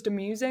both just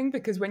amusing,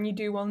 because when you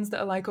do ones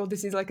that are like, oh,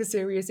 this is like a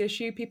serious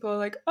issue, people are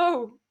like,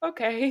 oh,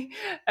 okay.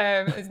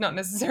 It's not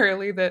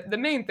necessarily the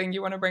main thing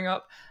you want to bring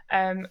up.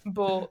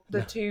 But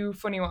the two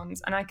funny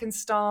ones, and I can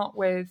start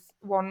with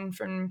one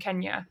from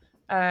Kenya,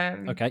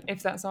 Okay.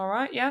 if that's all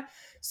right. Yeah.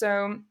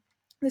 So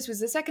this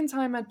was the second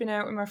time I'd been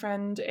out with my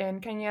friend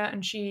in Kenya,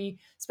 and she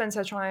spends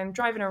her time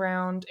driving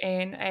around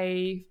in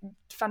a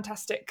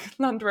fantastic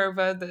Land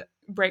Rover that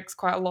brakes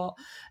quite a lot.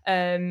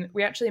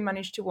 We actually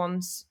managed to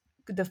once,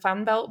 the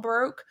fan belt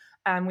broke,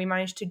 and we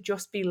managed to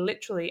just be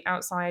literally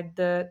outside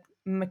the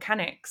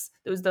mechanics.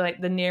 There was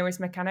the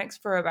nearest mechanics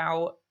for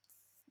about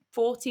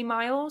 40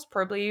 miles,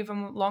 probably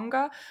even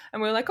longer.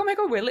 And we were like, oh my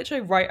God, we're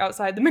literally right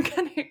outside the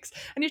mechanics.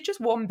 And it's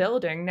just one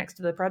building next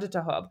to the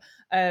Predator hub.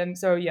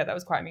 So yeah, that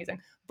was quite amusing.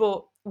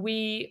 But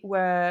we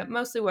were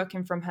mostly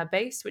working from her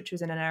base, which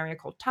was in an area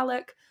called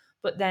Talek.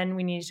 But then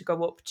we needed to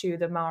go up to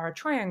the Mara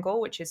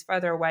Triangle, which is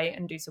further away,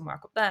 and do some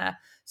work up there.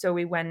 So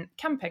we went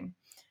camping.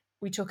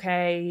 We took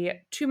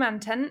a 2-man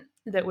tent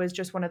that was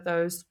just one of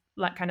those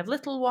like kind of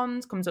little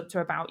ones, comes up to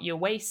about your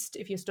waist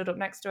if you stood up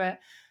next to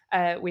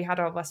it. We had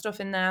all of our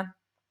stuff in there.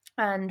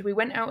 And we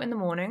went out in the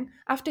morning.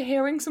 After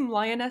hearing some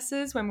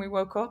lionesses when we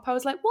woke up, I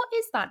was like, what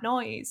is that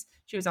noise?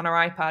 She was on her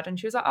iPad and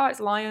she was like, oh,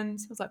 it's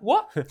lions. I was like,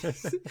 what?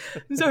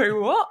 Sorry,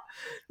 what?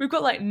 We've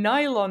got like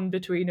nylon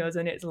between us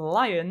and it's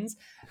lions.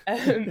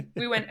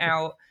 We went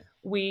out.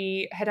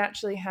 We had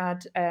actually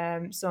had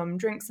some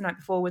drinks the night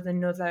before with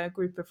another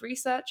group of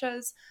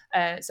researchers.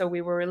 So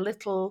we were a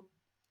little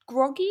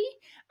groggy,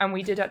 and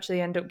we did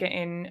actually end up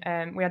getting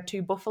we had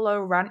 2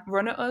 buffalo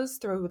run at us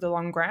through the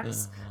long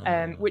grass,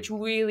 which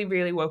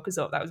really woke us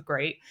up. That was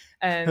great.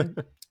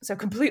 So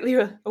completely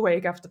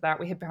awake after that.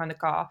 We hid behind the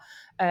car,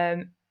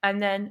 and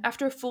then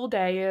after a full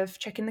day of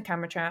checking the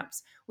camera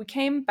traps, we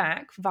came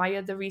back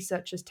via the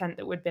researchers' tent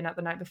that we'd been at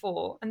the night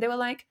before, and they were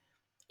like,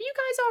 are you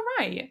guys all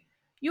right?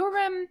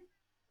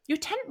 Your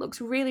tent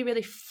looks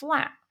really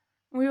flat.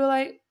 And we were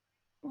like,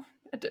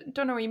 I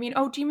don't know what you mean.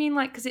 Oh, do you mean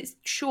like because it's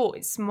short,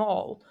 it's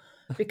small?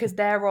 Because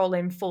they're all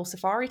in full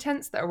safari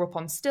tents that are up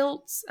on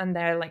stilts and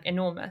they're like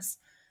enormous.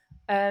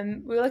 We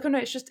were like, oh no,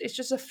 it's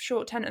just a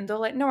short tent, and they're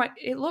like, no,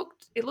 it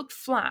looked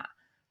flat.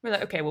 We're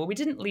like, okay, well, we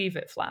didn't leave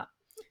it flat.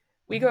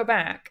 We go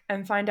back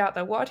and find out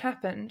that what had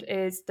happened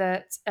is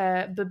that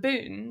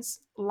baboons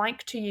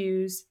like to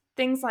use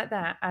things like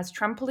that as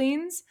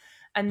trampolines,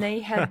 and they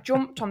had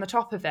jumped on the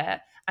top of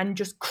it and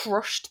just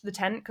crushed the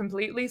tent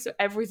completely, so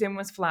everything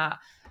was flat.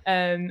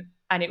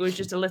 And it was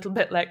just a little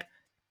bit like,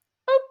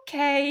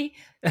 okay,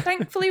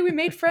 thankfully we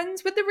made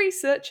friends with the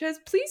researchers.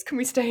 Please can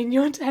we stay in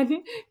your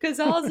tent? Because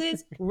ours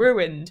is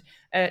ruined.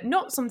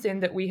 Not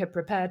something that we had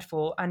prepared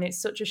for, and it's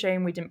such a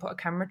shame we didn't put a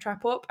camera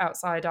trap up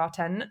outside our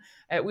tent.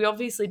 We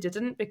obviously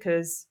didn't,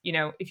 because, you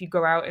know, if you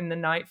go out in the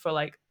night for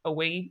like a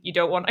wee, you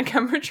don't want a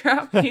camera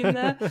trap in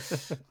there.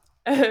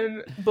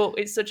 But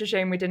it's such a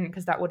shame we didn't,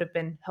 because that would have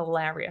been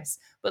hilarious.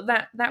 But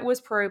that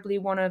was probably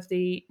one of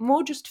the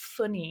more just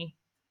funny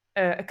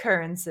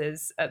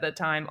occurrences at the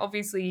time.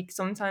 Obviously,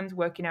 sometimes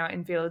working out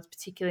in fields,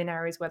 particularly in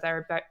areas where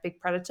there are big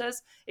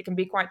predators, it can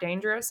be quite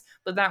dangerous,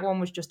 but that one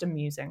was just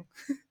amusing.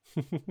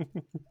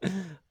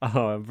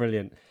 Oh,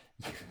 brilliant.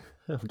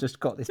 I've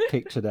just got this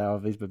picture now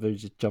of these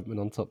baboons just jumping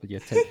on top of your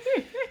tent.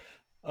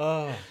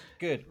 Oh,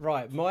 good.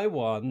 Right, my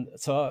one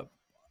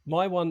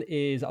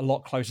is a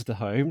lot closer to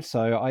home.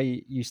 So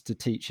I used to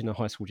teach in a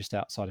high school just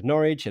outside of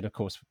Norwich, and of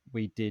course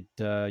we did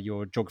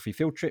your geography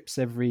field trips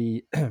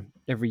every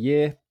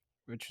year,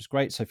 which was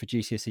great. So for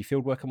GCSE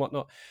fieldwork and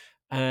whatnot.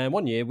 And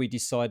one year we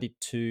decided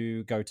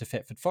to go to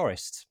Thetford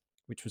Forest,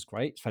 which was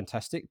great,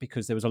 fantastic,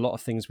 because there was a lot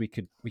of things we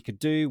could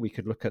do. We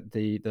could look at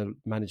the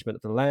management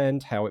of the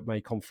land, how it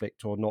may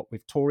conflict or not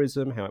with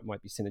tourism, how it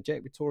might be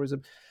synergetic with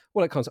tourism,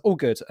 all that kind of stuff, all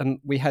good. And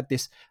we had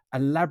this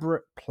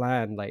elaborate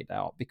plan laid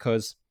out,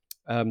 because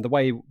the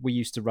way we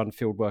used to run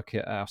field work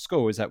at our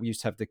school is that we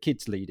used to have the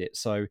kids lead it.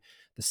 So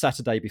the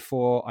Saturday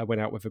before, I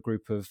went out with a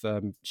group of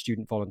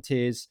student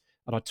volunteers,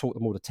 and I taught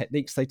them all the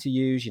techniques they to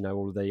use, you know,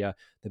 all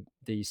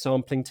the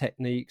sampling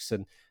techniques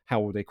and how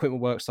all the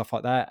equipment works, stuff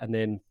like that. And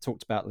then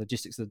talked about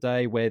logistics of the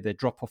day, where the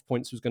drop-off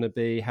points was going to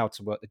be, how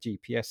to work the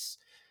GPS,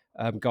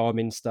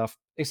 Garmin stuff,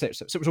 etc.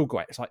 So it was all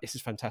great. It's like, this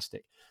is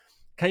fantastic.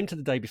 Came to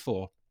the day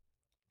before,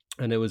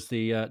 and there was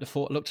looked at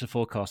the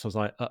forecast. I was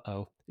like,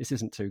 uh-oh, this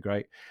isn't too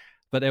great.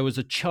 But there was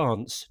a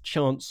chance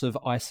of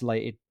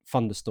isolated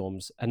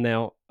thunderstorms. And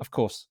now, of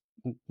course,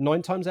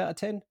 9 times out of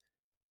 10,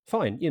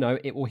 fine, you know,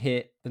 it will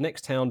hit the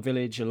next town,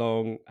 village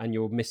along, and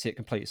you'll miss it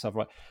completely. So I'm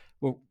like,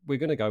 well, we're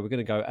going to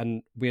go.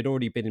 And we had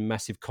already been in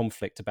massive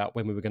conflict about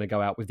when we were going to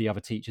go out with the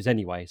other teachers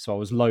anyway. So I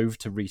was loath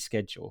to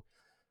reschedule.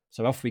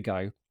 So off we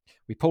go.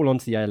 We pull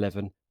onto the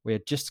A11. We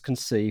had just can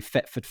see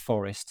Thetford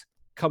Forest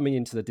coming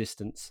into the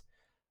distance.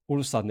 All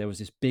of a sudden, there was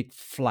this big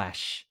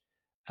flash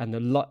and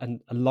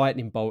a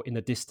lightning bolt in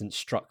the distance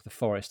struck the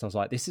forest. I was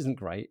like, this isn't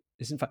great.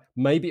 This, in fact,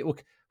 maybe it will.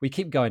 We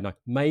keep going now.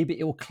 Maybe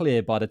it will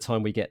clear by the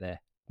time we get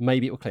there.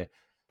 Maybe it will clear.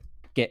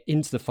 Get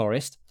into the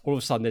forest. All of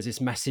a sudden, there's this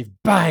massive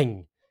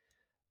bang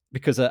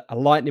because a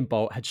lightning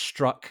bolt had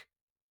struck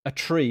a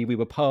tree we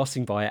were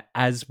passing by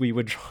as we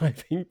were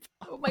driving.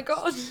 Oh my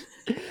God.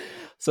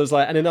 So it's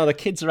like, and then the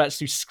kids are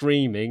actually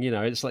screaming,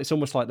 it's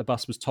almost like the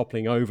bus was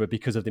toppling over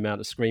because of the amount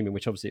of screaming,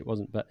 which obviously it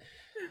wasn't. But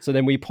so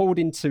then we pulled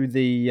into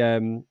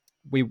the,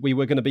 we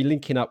were going to be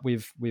linking up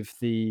with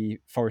the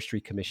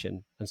Forestry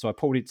Commission. And so I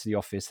pulled into the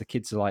office. The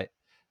kids are like,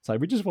 so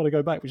we just want to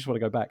go back. We just want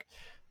to go back.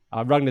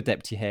 I rang the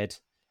deputy head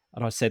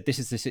and I said, this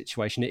is the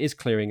situation. It is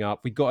clearing up.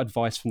 We got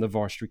advice from the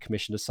Forestry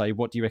Commission to say,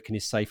 what do you reckon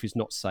is safe, is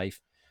not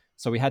safe?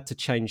 So we had to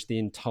change the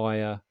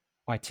entire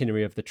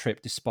itinerary of the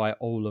trip despite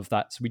all of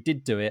that. So we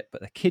did do it,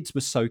 but the kids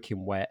were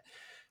soaking wet.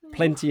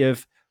 Plenty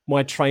of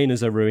my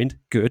trainers are ruined.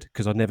 Good,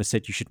 because I never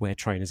said you should wear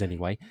trainers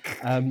anyway.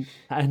 But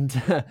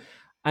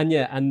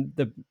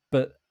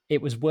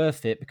it was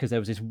worth it because there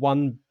was this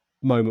one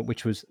moment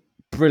which was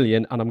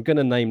brilliant, and I'm going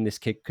to name this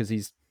kid because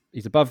he's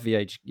above the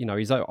age,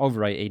 he's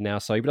over 18 now,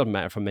 so it doesn't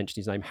matter if I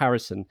mention his name.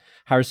 Harrison,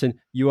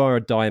 you are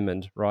a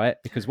diamond, right?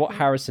 Because what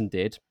Harrison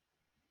did,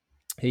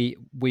 we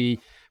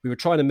were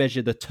trying to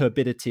measure the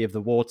turbidity of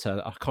the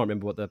water. I can't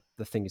remember what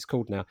the thing is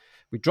called now.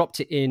 We dropped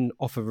it in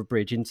off of a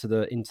bridge into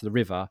the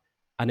river,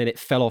 and then it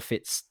fell off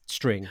its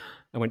string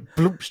and went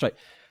bloop straight.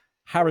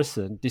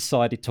 Harrison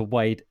decided to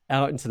wade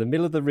out into the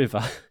middle of the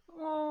river.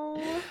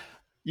 Oh.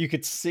 You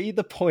could see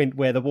the point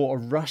where the water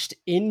rushed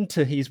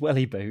into his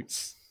welly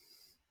boots.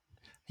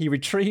 He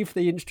retrieved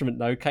the instrument,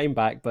 though, came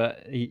back,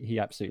 but he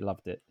absolutely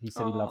loved it. He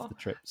said he loved the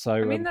trip. So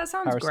I mean, that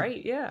sounds Harrison,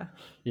 great, yeah.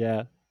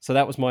 Yeah. So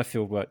that was my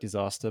fieldwork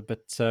disaster.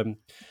 But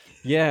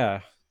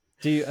yeah,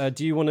 do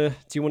you want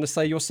to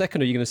say your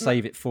second, or are you going to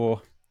save it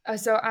for?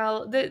 So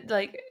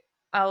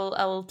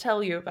I'll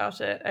tell you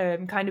about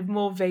it, kind of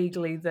more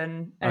vaguely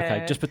than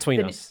okay, just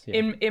between us.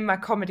 Yeah. In my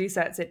comedy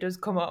sets, it does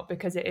come up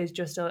because it is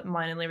just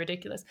minorly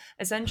ridiculous.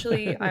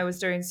 Essentially, I was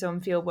doing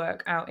some field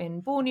work out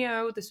in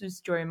Borneo. This was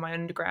during my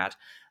undergrad,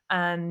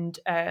 and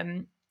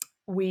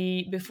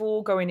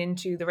before going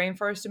into the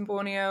rainforest in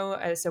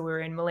Borneo, so we were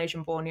in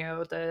Malaysian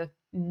Borneo, the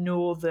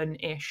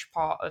northern-ish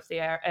part of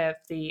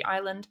the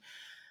island.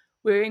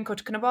 We were in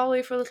Kota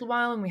Kinabalu for a little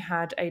while, and we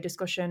had a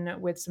discussion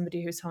with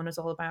somebody who's telling us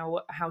all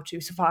about how to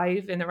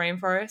survive in the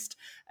rainforest,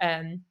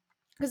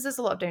 because there's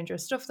a lot of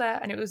dangerous stuff there.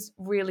 And it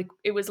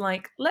was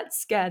like, let's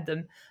scare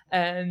them.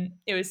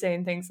 It was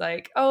saying things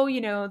like, oh,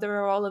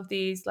 there are all of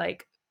these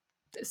like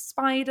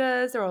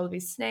spiders, there are all of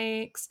these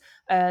snakes.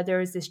 There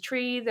is this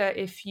tree that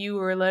if you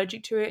were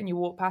allergic to it and you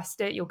walk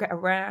past it, you'll get a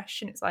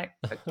rash. And it's like,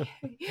 okay.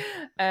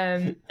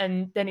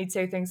 And then he'd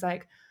say things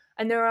like,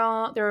 and there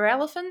are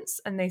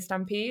elephants and they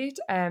stampede.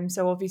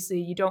 So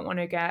obviously you don't want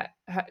to get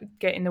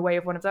in the way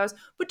of one of those.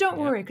 But don't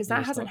worry, because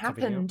that hasn't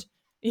happened.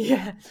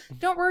 Yeah,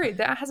 don't worry,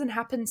 that hasn't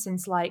happened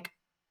since like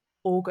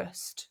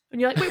August. And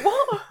you're like, wait,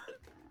 what?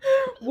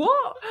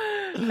 What?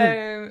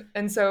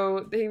 And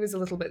so he was a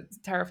little bit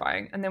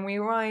terrifying. And then we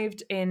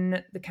arrived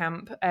in the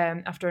camp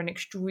after an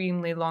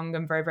extremely long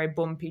and very, very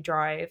bumpy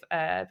drive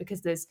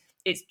because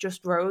it's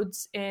just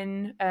roads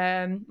in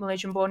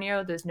Malaysian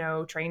Borneo. There's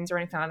no trains or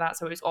anything like that.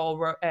 So it's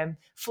all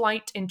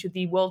flight into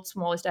the world's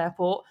smallest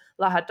airport,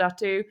 Lahad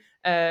Datu,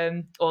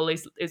 or at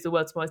least is the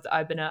world's smallest that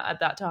I've been at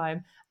that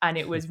time. And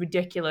it was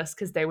ridiculous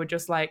because they were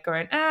just like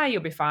going,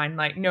 you'll be fine.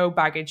 Like no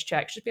baggage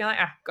checks. Just being like,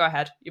 go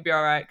ahead. You'll be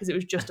all right. Because it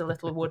was just a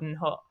little wooden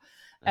hut.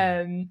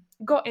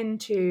 Got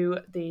into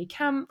the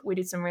camp. We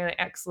did some really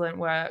excellent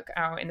work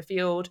out in the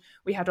field.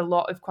 We had a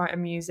lot of quite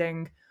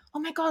amusing, oh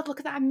my God, look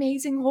at that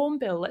amazing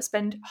hornbill. Let's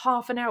spend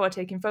half an hour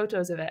taking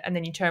photos of it. And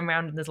then you turn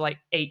around and there's like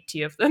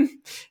 80 of them. And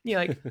you're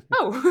like,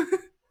 oh,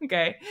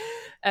 okay.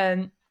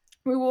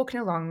 We're walking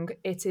along.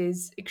 It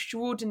is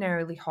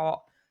extraordinarily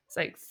hot. It's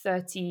like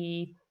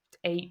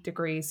 38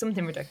 degrees,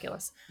 something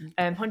ridiculous.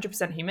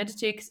 100%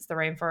 humidity because it's the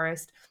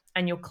rainforest.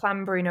 And you're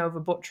clambering over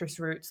buttress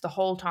roots the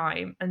whole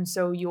time. And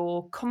so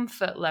your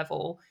comfort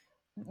level,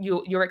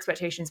 your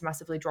expectations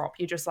massively drop.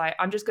 You're just like,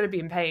 I'm just going to be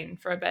in pain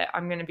for a bit.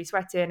 I'm going to be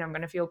sweating. I'm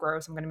going to feel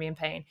gross. I'm going to be in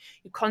pain.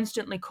 You're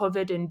constantly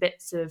covered in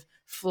bits of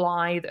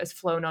fly that has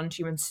flown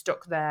onto you and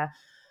stuck there.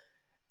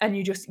 And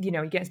you just,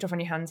 you're getting stuff on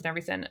your hands and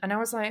everything. And I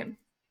was like,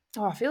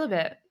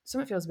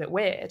 something feels a bit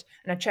weird.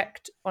 And I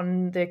checked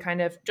on the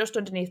kind of just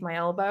underneath my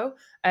elbow.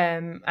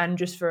 And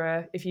just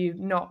for, if you're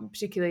not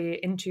particularly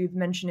into the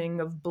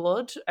mentioning of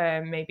blood,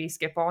 maybe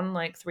skip on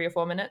like 3 or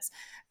 4 minutes.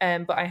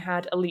 But I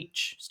had a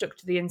leech stuck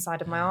to the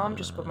inside of my arm,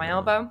 just above my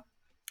elbow.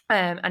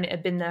 And it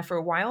had been there for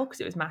a while because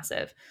it was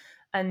massive.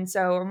 And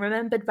so I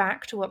remembered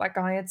back to what that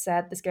guy had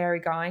said, the scary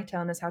guy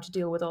telling us how to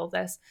deal with all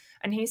this.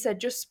 And he said,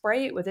 just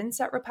spray it with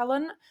insect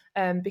repellent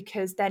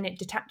because then it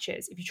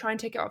detaches. If you try and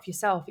take it off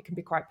yourself, it can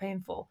be quite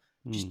painful.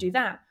 Just do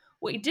that.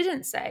 What he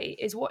didn't say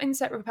is what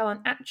insect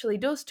repellent actually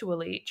does to a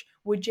leech,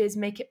 which is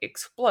make it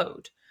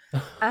explode.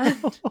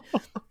 And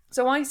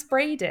so I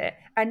sprayed it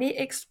and it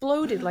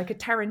exploded like a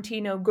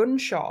Tarantino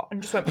gunshot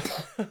and just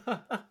went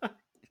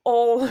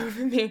all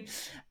over me.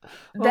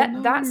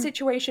 That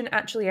situation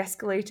actually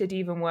escalated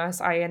even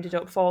worse. I ended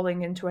up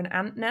falling into an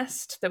ant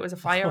nest that was a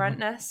fire ant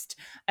nest,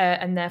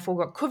 and therefore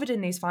got covered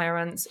in these fire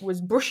ants,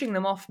 was brushing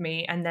them off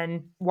me and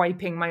then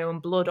wiping my own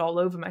blood all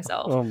over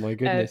myself. Oh my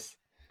goodness.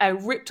 I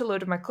ripped a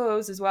load of my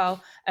clothes as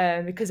well,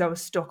 because I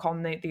was stuck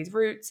on these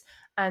roots.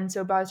 And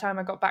so by the time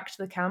I got back to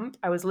the camp,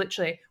 I was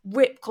literally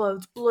ripped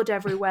clothes, blood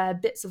everywhere,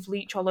 bits of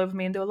leech all over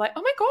me. And they were like,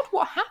 "Oh my God,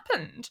 what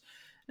happened?"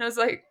 And I was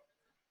like,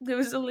 "There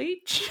was a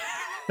leech."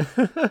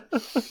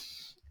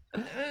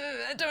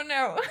 I don't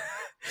know.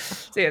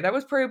 So yeah, that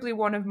was probably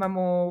one of my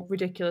more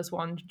ridiculous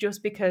ones,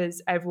 just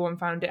because everyone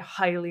found it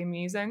highly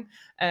amusing.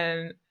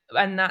 And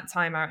that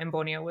time out in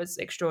Borneo was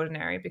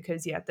extraordinary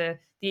because the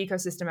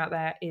ecosystem out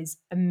there is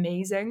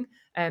amazing,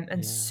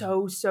 and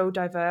so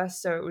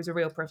diverse. So it was a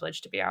real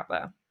privilege to be out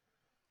there.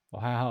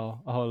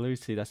 Wow. Oh,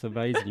 Lucy, that's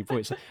amazing. You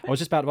brought it. I was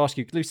just about to ask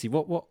you, Lucy,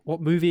 what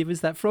movie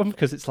was that from?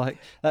 Because it's like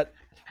that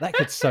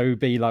could so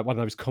be like one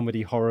of those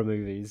comedy horror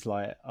movies.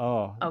 Like,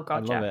 God, I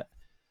love it.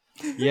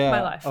 Yeah.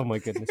 My life. Oh my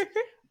goodness.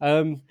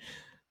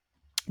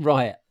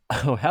 Right.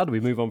 Oh, how do we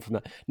move on from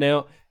that?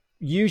 Now,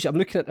 usually I'm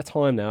looking at the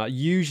time now.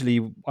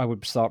 Usually I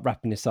would start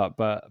wrapping this up,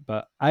 but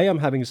A, I'm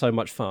having so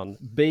much fun.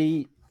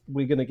 B,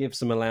 we're going to give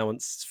some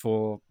allowance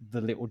for the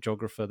little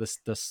geographer, the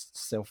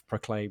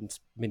self-proclaimed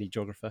mini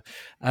geographer.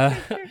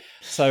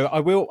 So I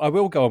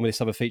will go on with this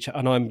other feature,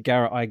 and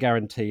I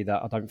guarantee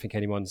that I don't think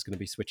anyone's going to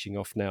be switching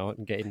off now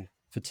and getting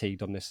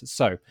fatigued on this.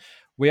 So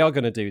we are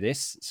going to do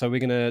this. So we're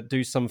going to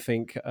do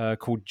something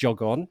called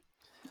Jog On.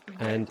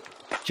 And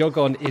Jog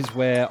On is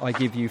where I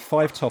give you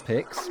 5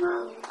 topics,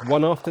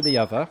 one after the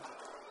other,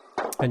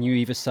 and you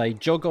either say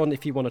jog on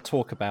if you want to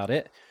talk about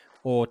it,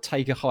 or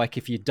take a hike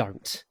if you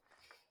don't.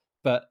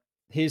 But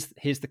here's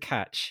the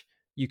catch: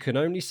 you can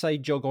only say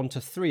jog on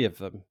to 3 of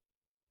them.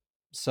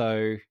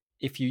 So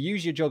if you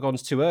use your jog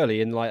ons too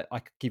early, and like I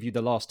could give you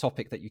the last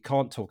topic that you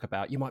can't talk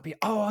about, you might be,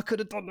 I could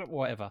have done it,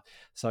 whatever.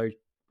 So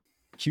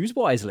choose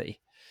wisely.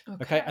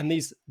 Okay. And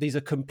these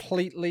are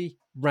completely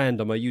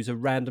random. I use a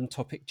random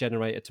topic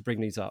generator to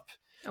bring these up.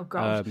 Oh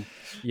God.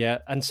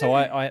 And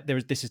so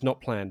this is not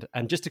planned.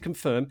 And just to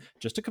confirm,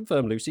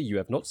 Lucy, you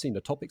have not seen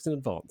the topics in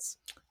advance.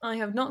 I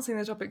have not seen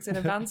the topics in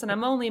advance, and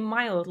I'm only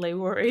mildly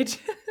worried.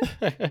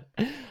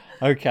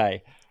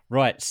 Okay,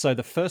 right. So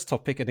the first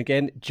topic, and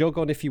again, jog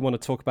on if you want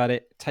to talk about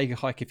it. Take a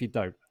hike if you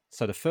don't.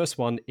 So the first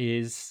one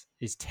is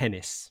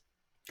tennis.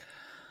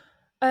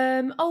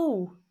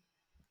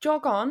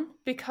 Jog on,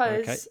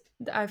 because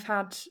I've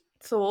had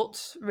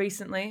thoughts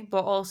recently,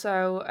 but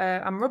also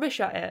I'm rubbish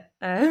at it.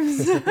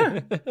 So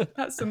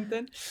that's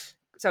something.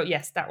 So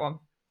yes, that one.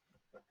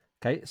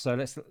 Okay,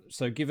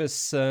 so give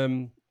us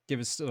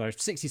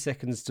 60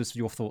 seconds to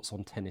your thoughts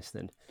on tennis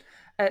then.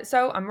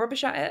 So I'm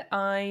rubbish at it.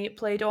 I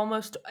played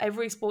almost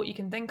every sport you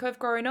can think of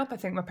growing up. I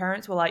think my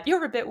parents were like,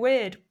 "You're a bit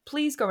weird.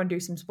 Please go and do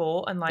some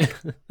sport and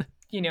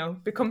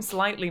become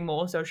slightly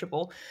more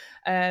sociable."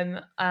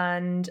 So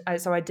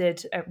I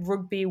did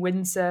rugby,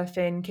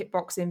 windsurfing,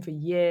 kickboxing for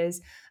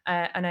years,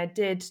 and I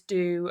did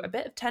do a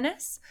bit of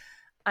tennis,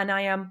 and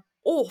I am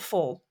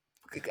awful.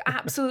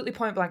 Absolutely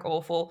point blank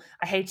awful.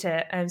 I hate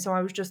it. And so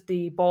I was just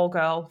the ball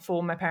girl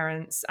for my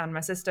parents and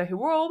my sister, who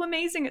were all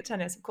amazing at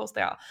tennis. Of course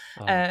they are.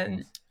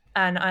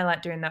 And I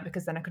like doing that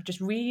because then I could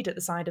just read at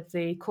the side of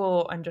the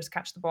court and just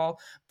catch the ball.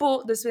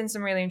 But there's been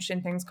some really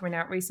interesting things coming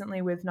out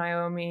recently with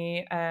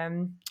Naomi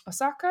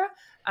Osaka.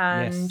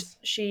 And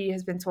she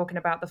has been talking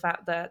about the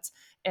fact that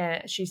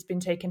she's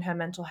been taking her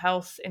mental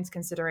health into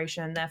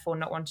consideration and therefore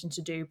not wanting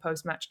to do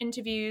post-match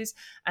interviews.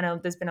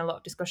 And there's been a lot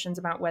of discussions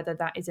about whether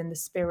that is in the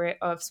spirit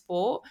of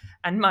sport.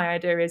 And my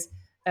idea is,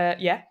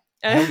 yeah.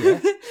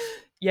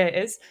 Yeah,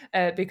 it is,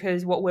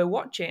 because what we're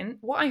watching,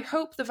 what I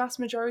hope the vast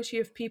majority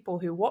of people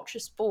who watch a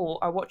sport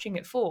are watching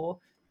it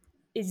for,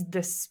 is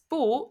the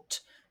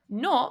sport,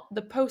 not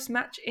the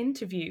post-match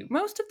interview.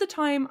 Most of the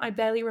time, I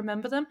barely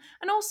remember them.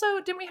 And also,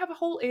 didn't we have a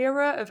whole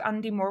era of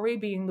Andy Murray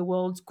being the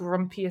world's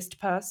grumpiest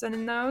person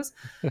in those?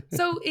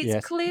 So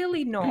it's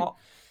clearly not.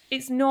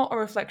 It's not a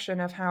reflection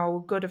of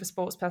how good of a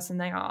sports person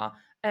they are.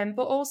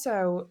 But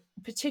also,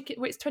 it's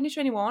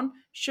 2021,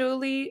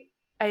 surely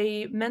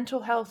a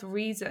mental health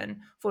reason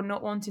for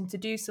not wanting to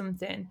do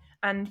something,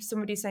 and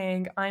somebody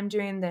saying, "I'm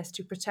doing this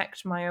to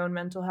protect my own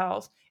mental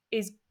health,"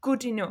 is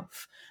good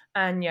enough.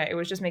 And it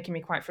was just making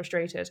me quite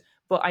frustrated.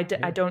 But I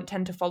don't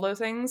tend to follow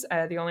things.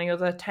 The only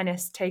other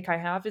tennis take I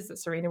have is that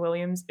Serena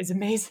Williams is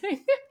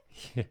amazing.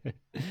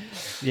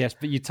 Yes,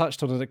 but you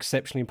touched on an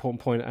exceptionally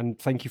important point, and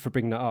thank you for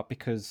bringing that up,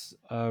 because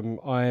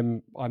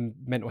I'm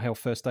mental health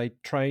first aid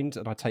trained,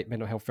 and I take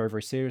mental health very,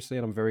 very seriously,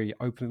 and I'm very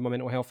open with my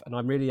mental health, and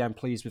I really am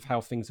pleased with how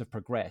things have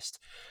progressed.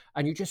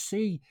 And you just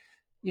see,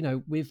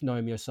 with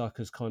Naomi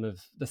Osaka's kind of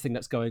the thing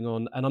that's going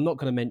on, and I'm not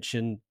going to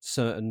mention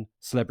certain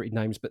celebrity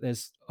names, but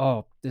there's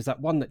that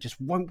one that just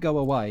won't go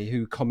away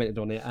who commented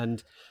on it,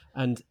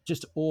 and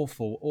just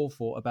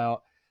awful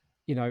about,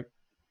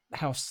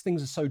 how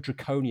things are so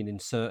draconian in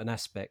certain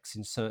aspects,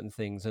 in certain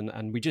things,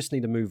 and we just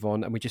need to move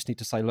on, and we just need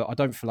to say, look, I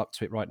don't feel up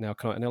to it right now,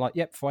 can I? And they're like,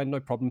 yep, fine, no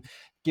problem.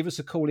 Give us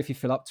a call if you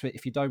feel up to it.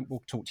 If you don't,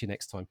 we'll talk to you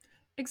next time.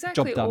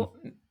 Exactly, Job done. or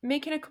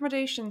making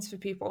accommodations for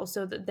people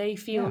so that they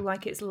feel Yeah.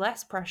 like it's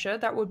less pressure.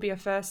 That would be a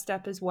first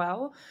step as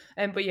well.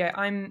 But yeah,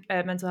 I'm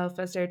a mental health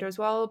first aider as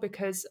well,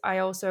 because I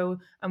also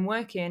am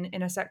working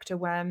in a sector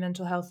where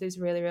mental health is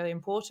really, really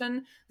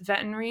important.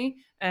 Veterinary,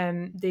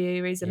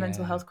 there is a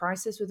mental Yeah. health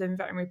crisis within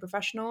veterinary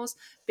professionals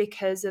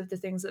because of the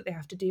things that they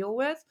have to deal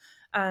with.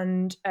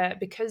 And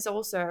because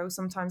also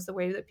sometimes the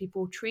way that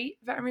people treat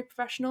veterinary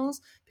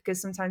professionals,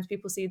 because sometimes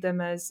people see them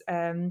as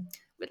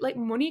like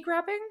money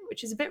grabbing,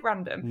 which is a bit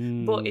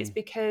random, but it's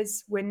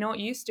because we're not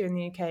used to in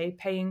the UK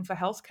paying for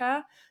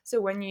healthcare.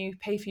 So when you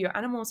pay for your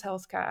animal's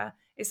healthcare,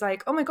 it's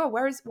like, oh my god,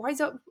 why is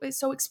it's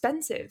so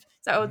expensive?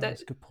 It's like, oh,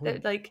 That's a good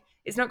point. like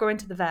it's not going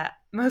to the vet.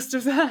 Most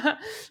of that,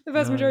 the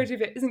vast No. majority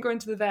of it isn't going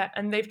to the vet,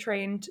 and they've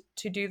trained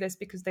to do this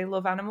because they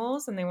love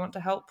animals and they want to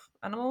help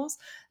animals.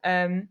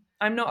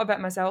 I'm not a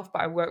vet myself,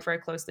 but I work very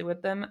closely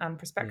with them and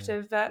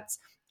prospective vets,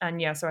 and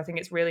yeah, so I think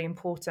it's really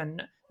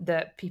important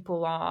that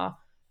people are,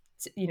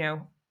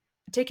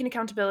 taking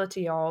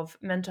accountability of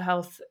mental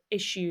health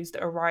issues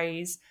that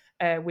arise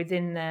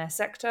within their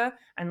sector,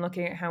 and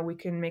looking at how we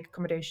can make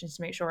accommodations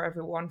to make sure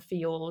everyone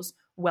feels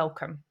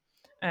welcome.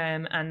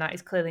 And that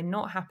is clearly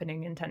not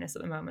happening in tennis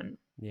at the moment.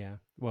 Yeah,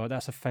 well,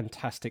 that's a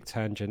fantastic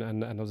tangent,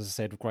 and as I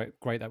said,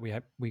 great that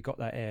we got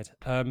that aired.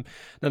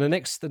 Now the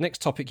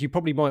next topic, you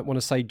probably might want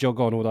to say jog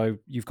on, although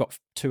you've got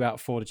 2 out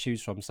of 4 to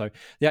choose from. So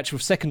the actual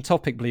second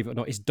topic, believe it or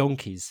not, is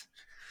donkeys.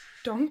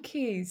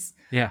 Donkeys.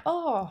 Yeah.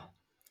 Oh,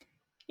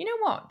 you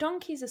know what?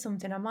 Donkeys are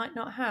something I might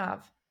not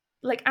have.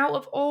 Like, out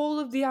of all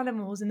of the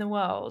animals in the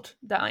world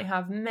that I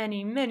have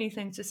many, many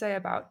things to say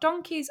about,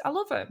 donkeys, I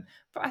love them,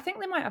 but I think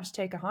they might have to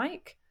take a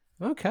hike.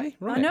 Okay,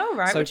 right. I know,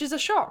 right? So, Which is a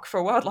shock for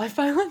a wildlife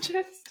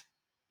biologist.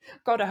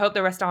 God, I hope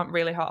the rest aren't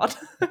really hard.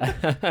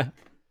 no,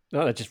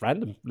 they're just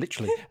random,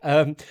 literally.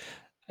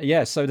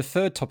 Yeah. So the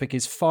third topic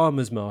is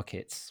farmers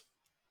markets.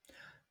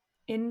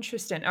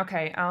 Interesting.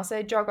 Okay, I'll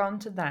say jog on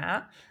to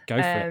that.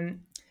 Go for it.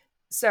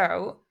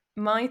 So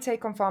my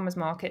take on farmers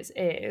markets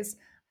is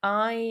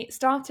I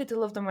started to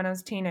love them when I was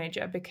a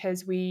teenager,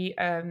 because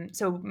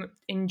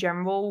in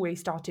general, we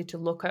started to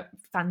look at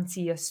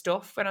fancier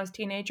stuff when I was a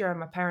teenager, and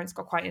my parents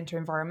got quite into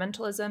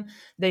environmentalism.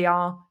 They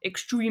are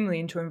extremely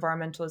into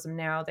environmentalism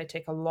now. They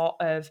take a lot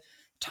of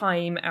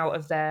time out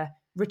of their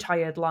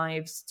retired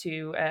lives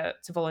to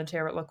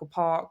volunteer at local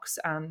parks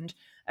and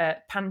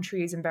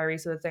pantries and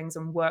various other things,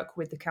 and work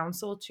with the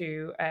council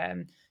to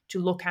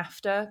look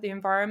after the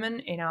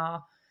environment in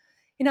our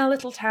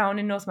little town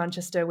in North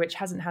Manchester, which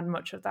hasn't had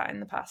much of that in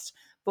the past.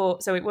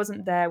 But so it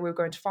wasn't there. We were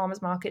going to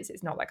farmers markets.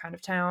 It's not that kind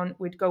of town.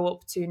 We'd go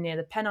up to near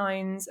the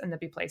Pennines, and there'd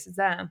be places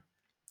there.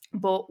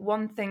 But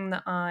one thing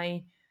that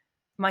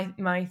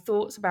my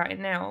thoughts about it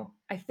now,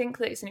 I think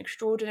that it's an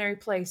extraordinary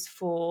place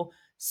for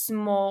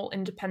small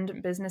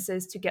independent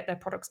businesses to get their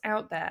products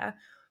out there.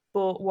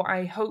 But what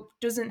I hope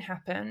doesn't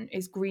happen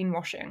is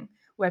greenwashing,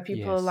 where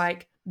people are Yes.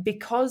 like,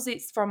 because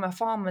it's from a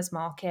farmer's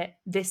market,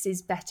 this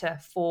is better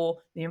for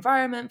the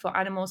environment, for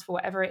animals, for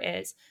whatever it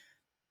is.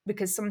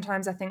 Because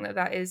sometimes I think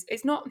that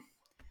it's not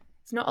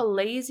a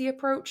lazy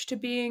approach to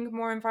being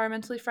more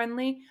environmentally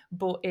friendly,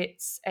 but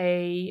it's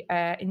a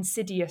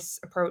insidious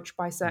approach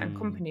by certain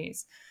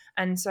companies.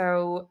 And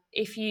so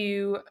if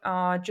you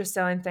are just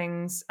selling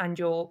things and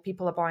your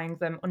people are buying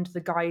them under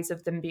the guise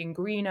of them being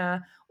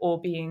greener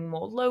or being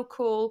more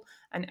local,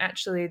 and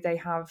actually they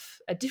have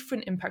a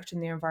different impact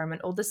on the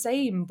environment, or the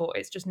same, but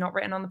it's just not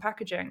written on the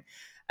packaging,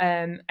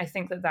 I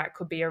think that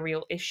could be a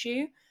real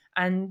issue.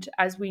 And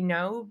as we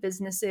know,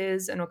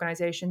 businesses and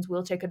organizations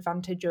will take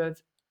advantage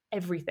of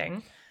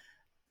everything.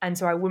 And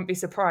so I wouldn't be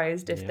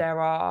surprised if there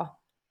are,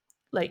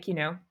 like,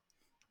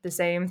 the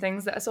same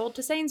things that are sold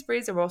to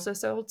Sainsbury's are also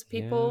sold to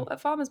people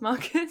at farmers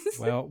markets.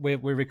 Well, we're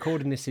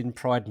recording this in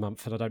Pride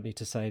Month, and I don't need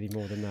to say any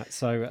more than that.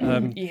 So,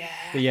 Yeah.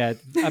 but yeah,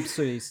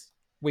 absolutely.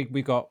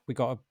 We got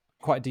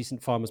quite a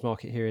decent farmers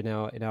market here in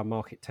our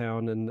market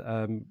town,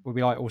 and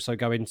we like also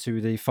go into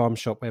the farm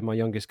shop where my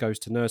youngest goes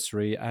to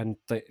nursery, and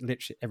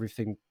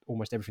literally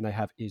almost everything they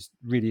have is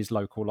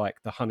local. Like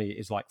the honey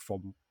is like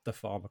from the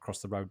farm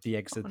across the road. The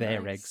eggs are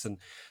their eggs, and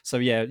so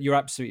yeah, you're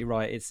absolutely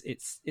right.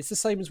 It's the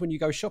same as when you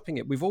go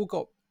shopping. We've all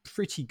got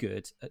pretty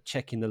good at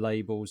checking the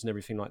labels and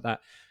everything like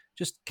that.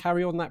 Just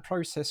carry on that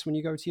process when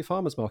you go to your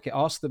farmer's market.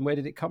 Ask them, where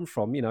did it come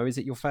from? Is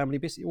it your family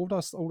business?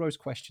 All those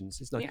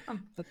questions.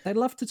 They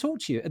love to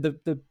talk to you.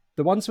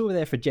 The ones who are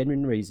there for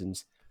genuine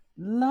reasons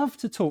love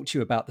to talk to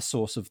you about the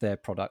source of their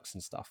products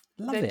and stuff.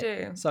 They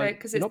do. So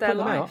because it's their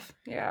life.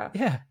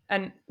 Yeah.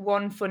 And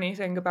one funny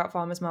thing about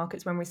farmers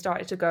markets, when we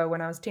started to go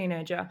when I was a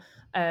teenager,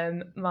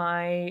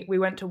 we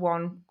went to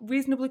one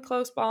reasonably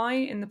close by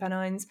in the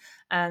Pennines,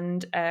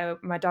 and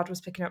my dad was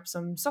picking up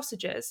some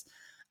sausages.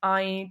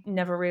 I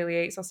never really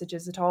ate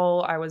sausages at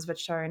all. I was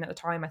vegetarian at the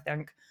time, I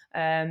think.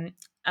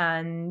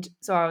 And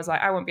so I was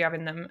like, I won't be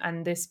having them.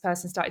 And this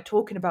person started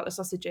talking about the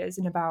sausages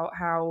and about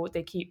how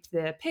they keep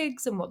the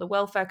pigs and what the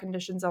welfare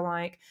conditions are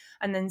like.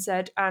 And then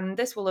said, and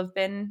this will have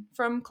been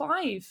from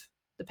Clive,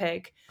 the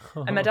pig.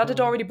 And my dad had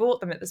already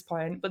bought them at this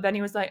point. But then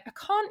he was like, I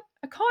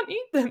can't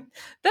eat them.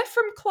 They're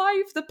from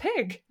Clive, the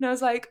pig. And I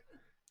was like,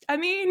 I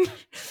mean,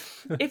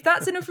 if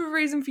that's enough of a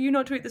reason for you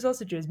not to eat the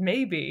sausages,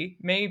 maybe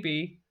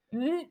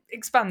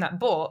expand that.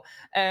 But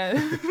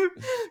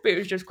but it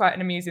was just quite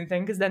an amusing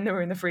thing because then they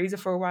were in the freezer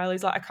for a while.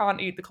 He's like, I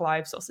can't eat the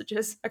Clive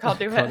sausages. I can't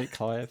do it. Can't eat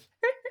Clive.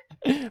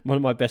 One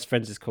of my best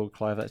friends is called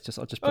Clive. I'll just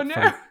put funny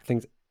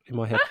things in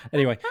my head.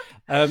 Anyway,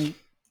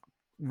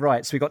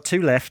 right. So we got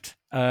 2 left.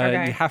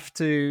 Okay. You have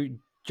to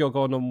jog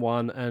on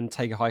one and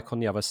take a hike on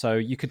the other. So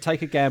you could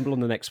take a gamble on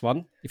the next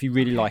one if you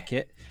really like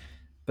it,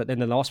 but then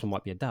the last one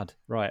might be a dud.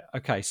 Right.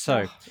 Okay.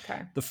 So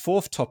the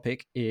 4th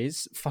topic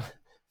is,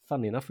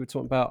 funnily enough, we were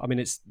talking about, I mean,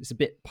 it's a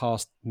bit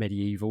past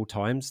medieval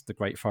times, the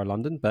Great Fire of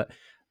London, but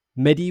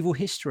medieval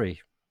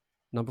history,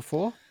 number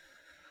 4.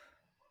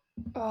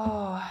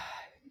 Oh,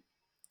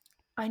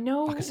 I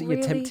know. I can see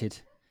really, you're tempted.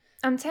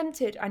 I'm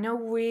tempted. I know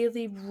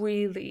really,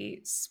 really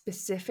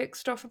specific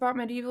stuff about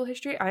medieval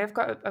history. I've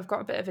got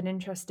a bit of an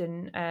interest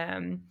in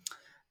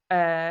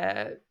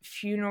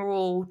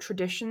funeral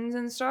traditions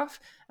and stuff,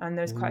 and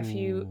there's quite a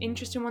few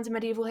interesting ones in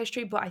medieval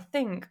history. But I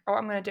think what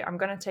I'm going to do, I'm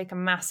going to take a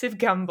massive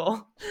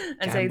gamble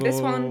and say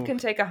this one can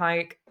take a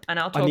hike, and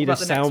I'll talk about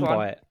the next one. All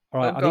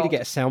right, I need to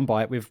get a sound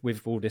bite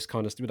with all this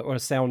kind of stuff, or a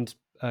sound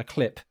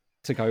clip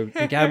to go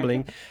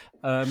gambling.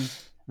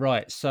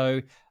 Right,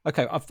 so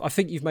okay, I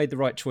think you've made the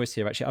right choice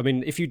here. Actually, I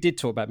mean, if you did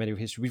talk about medieval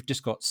history, we've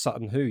just got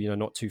Sutton Hoo,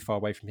 not too far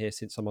away from here,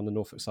 since I'm on the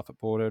Norfolk-Suffolk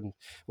border and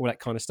all that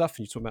kind of stuff.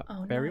 And you talk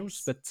about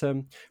burials, nice.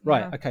 but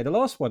right, okay, the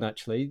last one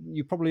actually,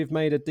 you probably have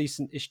made a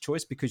decent-ish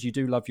choice because you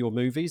do love your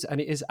movies, and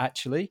it is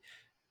actually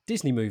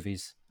Disney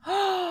movies.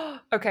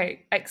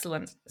 Okay,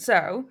 excellent.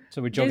 So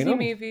we're jogging Disney on.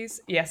 movies.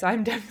 Yes,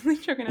 I'm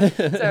definitely jogging on.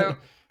 So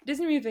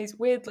Disney movies,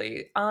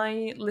 weirdly,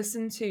 I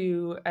listen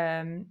to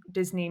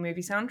Disney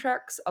movie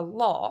soundtracks a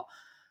lot,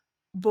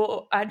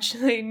 but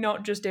actually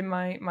not just in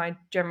my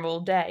general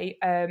day.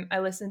 I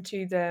listen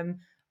to them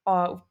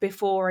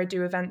before I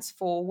do events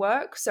for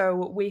work.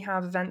 So we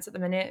have events at the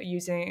minute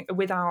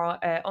with our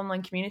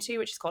online community,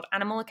 which is called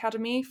Animal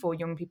Academy, for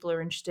young people who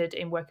are interested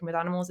in working with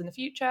animals in the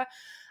future.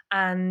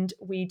 And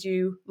we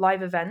do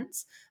live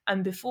events,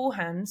 and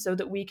beforehand, so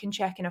that we can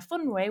check in a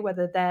fun way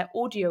whether their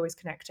audio is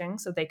connecting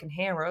so they can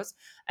hear us.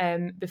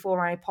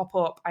 Before I pop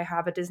up, I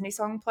have a Disney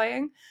song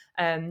playing,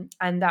 and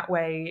that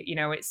way,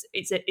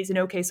 it's an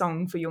okay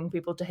song for young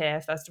people to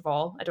hear. First of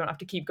all, I don't have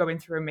to keep going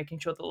through and making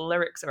sure that the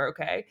lyrics are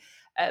okay,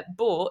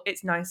 but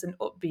it's nice and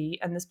upbeat,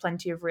 and there's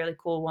plenty of really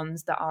cool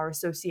ones that are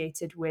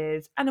associated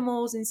with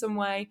animals in some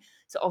way.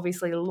 So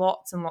obviously,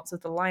 lots and lots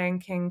of The Lion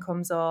King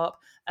comes up.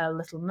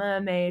 Little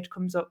Mermaid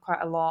comes up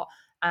quite a lot,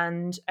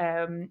 and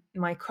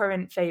my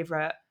current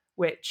favourite,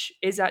 which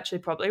is actually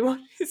probably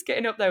one is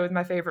getting up there with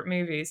my favourite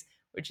movies,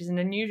 which is an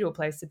unusual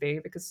place to be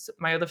because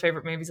my other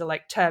favourite movies are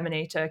like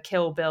Terminator,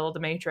 Kill Bill, The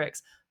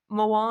Matrix,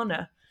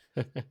 Moana.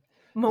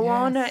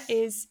 Moana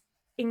is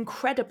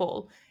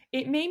incredible.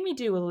 It made me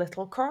do a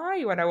little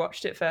cry when I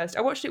watched it first.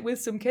 I watched it with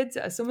some kids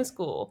at a summer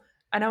school,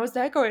 and I was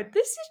there going,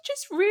 this is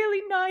just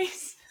really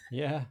nice.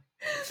 Yeah.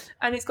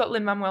 And it's got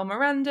Lin-Manuel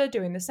Miranda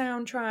doing the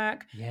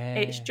soundtrack. Yeah.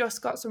 It's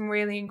just got some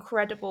really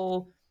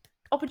incredible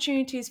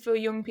opportunities for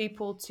young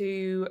people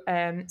to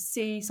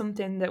see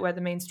something where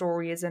the main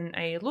story isn't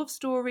a love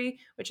story,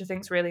 which I think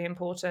is really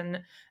important.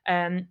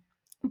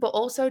 But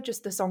also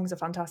just the songs are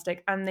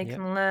fantastic, and they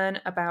can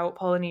learn about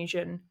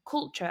Polynesian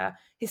culture,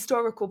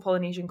 historical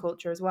Polynesian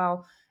culture as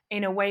well,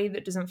 in a way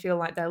that doesn't feel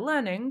like they're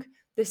learning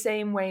the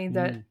same way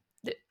that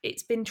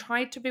it's been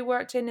tried to be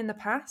worked in the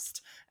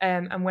past.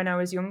 And when I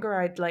was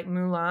younger, I'd like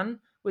Mulan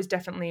was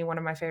definitely one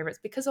of my favorites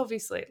because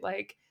obviously,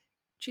 like,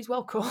 she's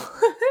well cool.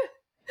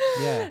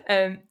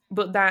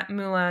 But that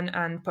Mulan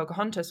and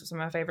Pocahontas were some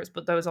of my favorites.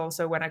 But those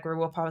also, when I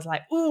grew up, I was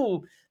like,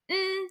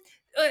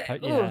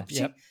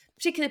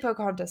 particularly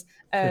Pocahontas.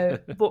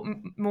 But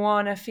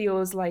Moana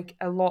feels like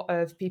a lot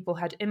of people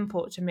had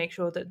input to make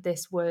sure that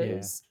this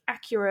was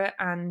accurate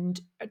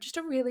and just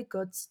a really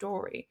good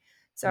story.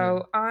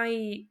 So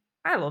I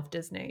love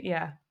Disney,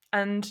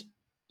 and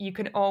you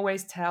can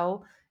always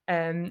tell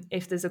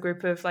if there's a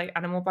group of like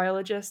animal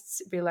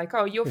biologists, be like,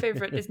 oh, your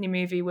favorite Disney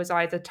movie was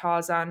either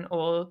Tarzan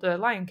or The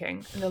Lion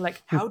King, and they're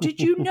like, how did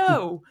you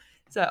know?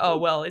 So, oh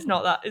well, it's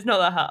not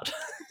that hard.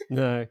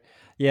 No.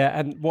 Yeah,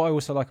 and what I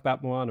also like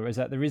about Moana is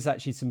that there is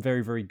actually some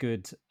very, very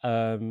good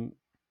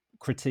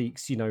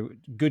critiques,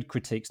 good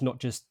critiques, not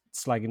just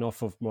slagging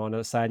off of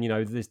Moana, saying,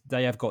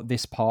 they have got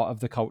this part of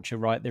the culture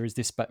right, there is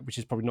this, which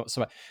is probably not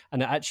so,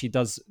 and it actually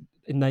does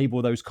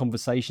enable those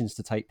conversations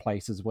to take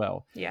place as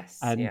well. Yes.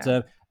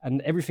 And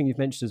everything you've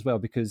mentioned as well,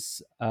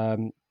 because,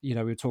 we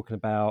were talking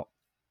about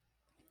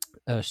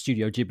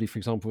Studio Ghibli, for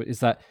example,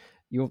 is that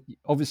you're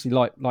obviously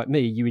like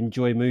me, you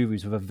enjoy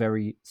movies with a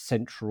very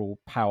central,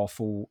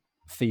 powerful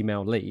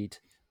female lead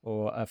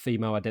or a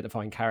female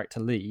identifying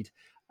character lead,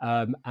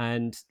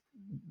 and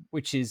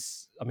which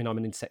is, I mean, I'm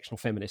an intersectional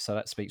feminist, so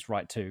that speaks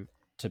right to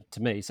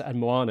me. So, and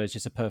Moana is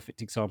just a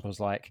perfect example of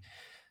like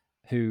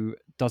who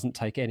doesn't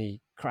take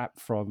any crap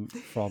from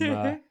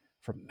Maui.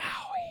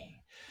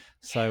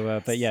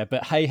 So, yes.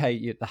 but Hey,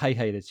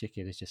 the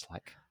chicken is just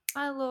like,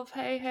 I love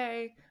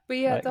Hey, but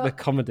yeah, like the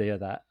comedy of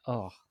that.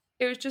 Oh,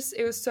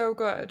 it was so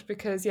good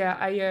because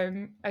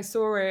I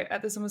saw it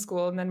at the summer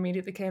school and then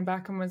immediately came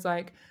back and was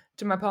like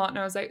to my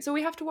partner, I was like, so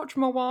we have to watch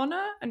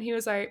Moana? And he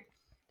was like,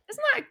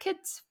 isn't that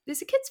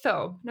it's a kids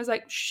film? And I was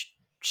like, shh,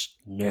 shh,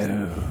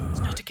 it's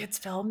not a kids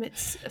film,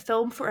 it's a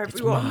film for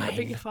everyone. I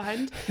think you'll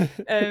find.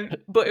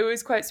 But it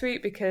was quite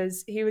sweet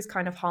because he was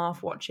kind of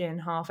half watching,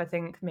 half I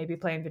think maybe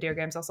playing video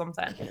games or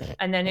something.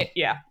 And then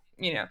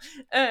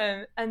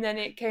and then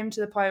it came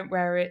to the point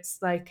where it's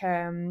like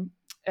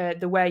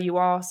the Where You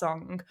Are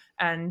song,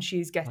 and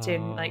she's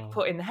getting like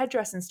put in the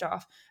headdress and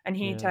stuff, and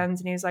he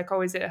turns and he's like,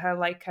 oh, is it her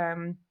like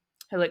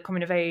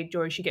coming of age,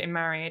 or is she getting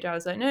married? I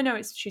was like,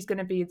 no, she's going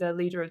to be the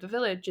leader of the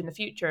village in the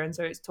future, and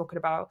so it's talking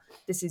about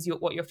this is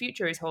what your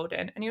future is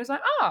holding. And he was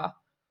like,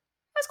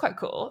 that's quite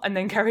cool, and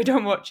then carried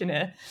on watching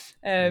it,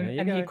 and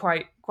he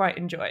quite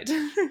enjoyed.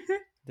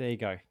 There you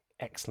go.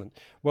 Excellent.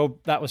 Well,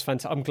 that was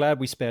fantastic. I'm glad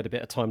we spared a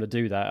bit of time to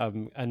do that.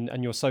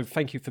 And you're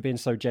thank you for being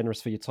so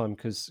generous for your time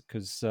because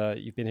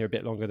you've been here a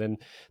bit longer than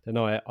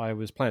I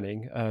was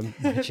planning,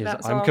 which is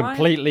I'm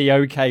completely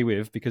okay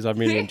with because I'm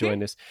really enjoying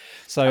this.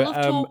 So I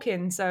love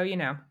talking, so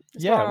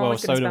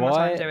so do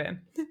I. Doing.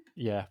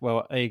 Yeah,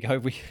 well, there you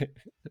go.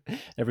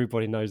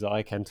 Everybody knows that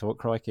I can talk,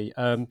 crikey.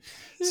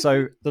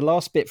 So the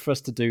last bit for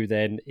us to do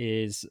then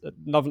is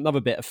another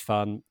bit of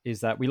fun,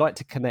 is that we like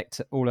to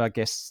connect all our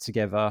guests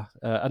together,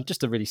 and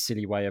just a really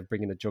silly way of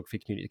bringing the geography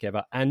community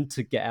together, and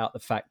to get out the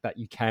fact that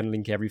you can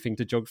link everything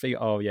to geography.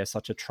 Oh yeah,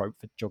 such a trope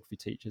for geography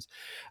teachers.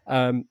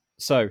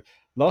 So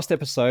last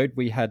episode,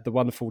 we had the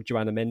wonderful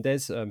Joanna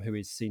Mendez, who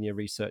is senior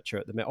researcher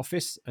at the Met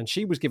Office, and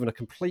she was given a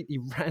completely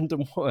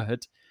random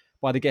word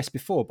by the guest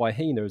before, by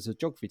Hina as a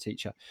geography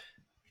teacher.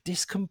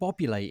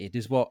 Discombobulated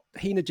is what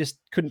Hina just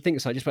couldn't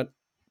think, so I just went,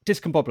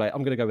 discombobulate,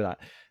 I'm going to go with that.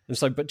 And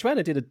so, but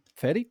Joanna did a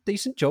fairly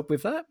decent job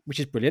with that, which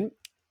is brilliant.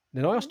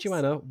 Then I asked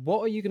Joanna, what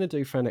are you going to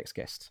do for our next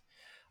guest?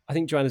 I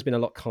think Joanna's been a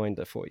lot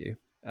kinder for you.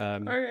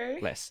 Okay.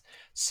 Bless.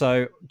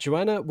 So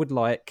Joanna would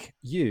like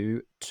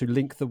you to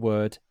link the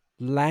word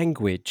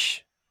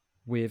language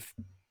with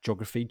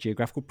geography,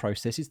 geographical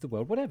processes, the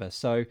world, whatever.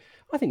 So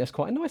I think that's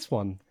quite a nice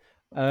one.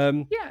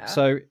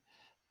 So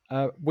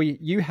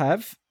you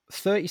have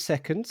 30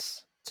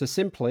 seconds to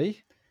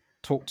simply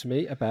talk to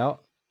me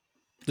about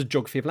the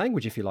geography of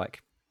language, if you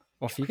like.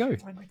 Off you go.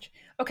 Language.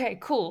 Okay,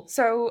 cool.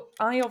 So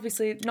I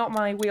obviously, not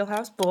my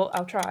wheelhouse, but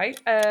I'll try.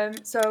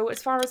 So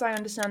as far as I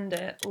understand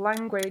it,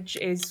 language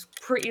is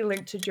pretty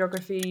linked to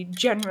geography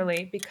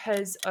generally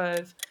because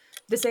of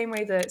the same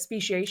way that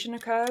speciation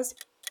occurs.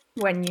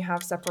 When you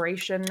have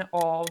separation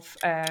of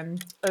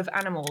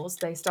animals,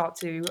 they start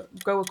to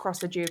go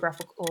across a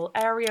geographical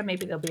area.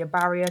 Maybe there'll be a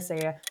barrier, say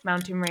a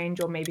mountain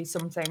range, or maybe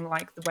something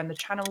like when the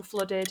channel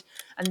flooded,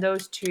 and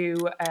those two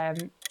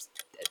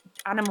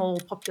animal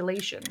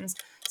populations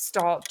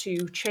start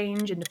to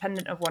change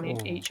independent of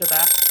each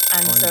other.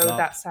 And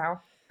that's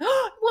how...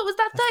 What was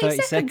that,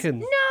 30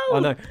 seconds? No! I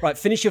know. Right,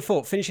 finish your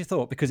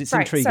thought because it's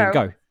intriguing.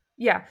 Go.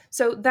 Yeah,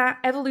 so that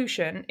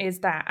evolution is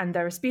that, and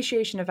there are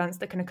speciation events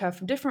that can occur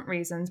for different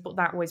reasons, but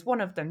that was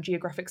one of them,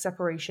 geographic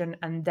separation,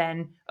 and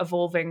then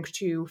evolving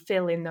to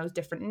fill in those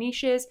different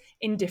niches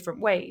in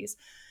different ways.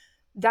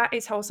 That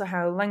is also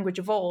how language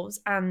evolves,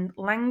 and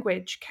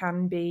language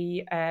can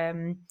be...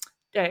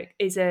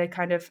 is a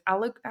kind of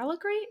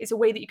allegory, is a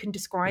way that you can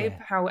describe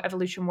how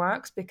evolution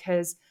works,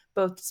 because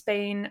both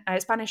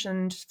Spanish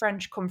and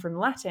French come from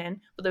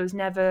Latin, but there was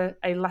never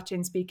a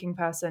Latin-speaking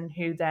person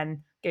who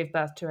then gave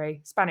birth to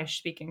a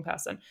Spanish-speaking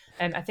person.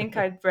 And I think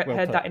I'd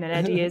heard that in an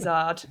Eddie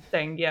Izzard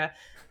thing, yeah.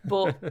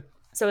 But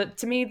so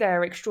to me,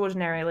 they're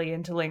extraordinarily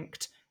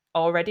interlinked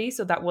already,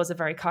 so that was a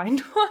very kind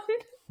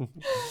one.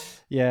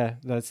 Yeah,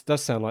 that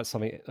does sound like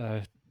something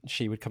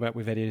she would come out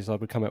with, Eddie Izzard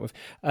would come out with.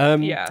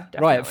 Yeah, definitely.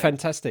 Right,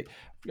 fantastic.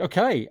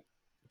 Okay,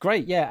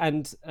 great. Yeah,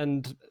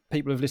 and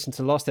people have listened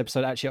to the last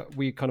episode. Actually,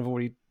 we kind of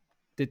already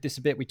did this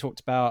a bit. We talked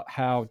about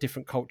how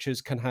different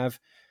cultures can have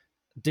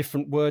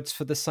different words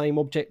for the same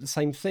object, the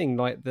same thing.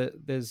 Like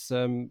there's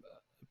some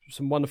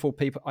wonderful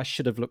people. I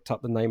should have looked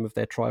up the name of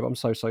their tribe. I'm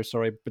so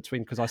sorry,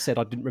 because I said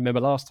I didn't remember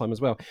last time as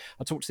well.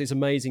 I talked to these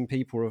amazing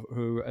people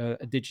who are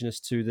indigenous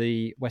to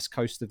the west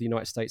coast of the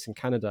United States and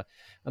Canada,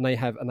 and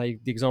the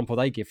example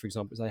they give, for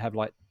example, is they have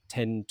like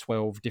 10,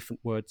 12 different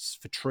words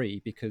for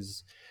tree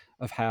because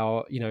of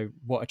how,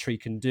 what a tree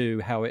can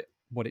do,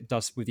 what it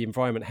does with the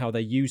environment, how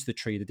they use the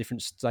tree, the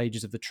different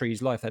stages of the tree's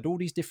life. They had all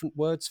these different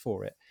words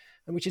for it,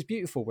 and which is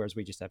beautiful, whereas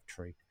we just have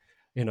tree,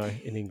 in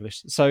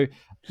English. So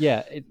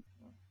yeah,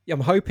 I'm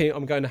hoping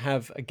I'm going to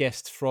have a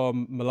guest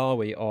from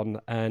Malawi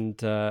on,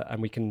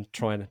 and we can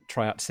try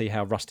out to see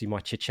how rusty my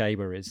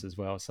Chicheba is as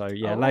well. So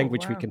yeah,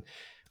 language wow.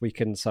 we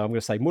can. So I'm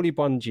going to say Muli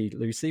Bunji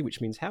Lucy,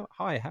 which means how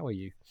are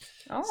you?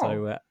 Oh.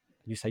 So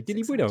you say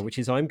Dili Budo, which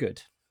is I'm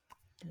good.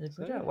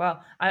 So,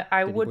 well,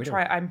 I would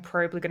try. I'm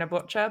probably going to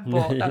butcher,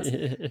 but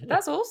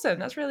that's awesome.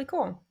 That's really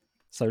cool.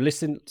 So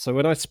listen. So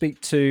when I speak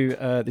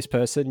to this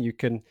person, you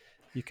can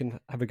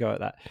have a go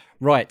at that.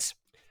 Right.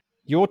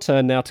 Your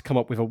turn now to come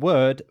up with a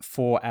word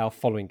for our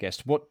following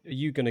guest. What are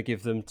you going to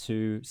give them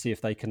to see if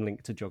they can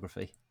link to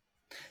geography?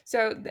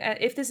 So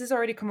if this has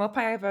already come up,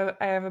 I have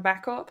a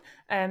backup,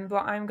 but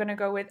I'm going to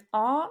go with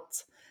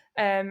art,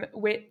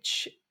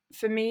 which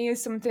for me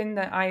is something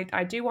that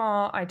I do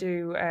art. I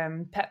do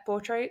pet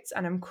portraits,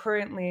 and I'm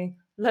currently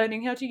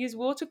learning how to use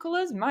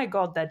watercolors. My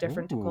God, they're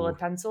different to colored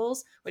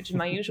pencils, which is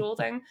my usual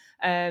thing.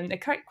 They're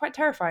quite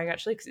terrifying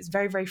actually, because it's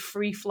very, very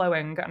free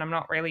flowing, and I'm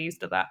not really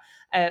used to that.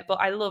 But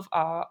I love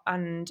art,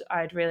 and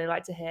I'd really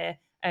like to hear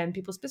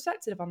people's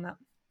perspective on that.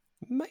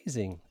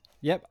 Amazing.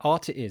 Yep,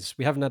 art it is.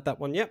 We haven't had that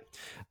one yet.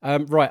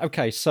 Right,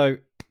 okay, so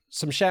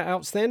some shout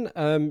outs then.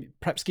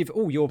 Perhaps give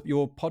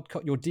your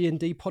podcast, your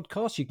D&D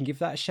podcast, you can give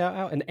that a shout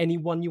out, and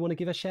anyone you want to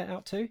give a shout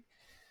out to.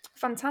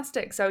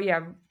 Fantastic. So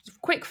yeah,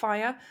 quick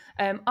fire.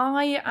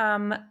 I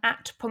am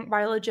at Punk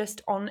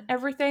Biologist on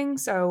everything.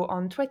 So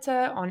on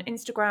Twitter, on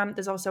Instagram,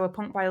 there's also a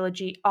Punk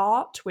Biology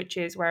Art, which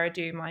is where I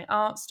do my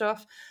art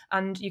stuff.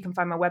 And you can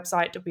find my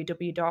website,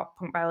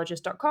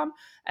 www.punkbiologist.com.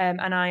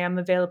 And I am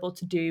available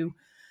to do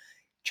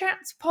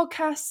chats,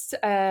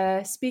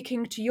 podcasts,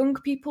 speaking to young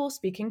people,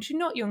 speaking to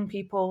not young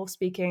people,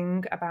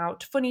 speaking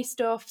about funny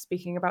stuff,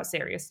 speaking about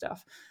serious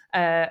stuff.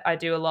 I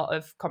do a lot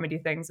of comedy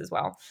things as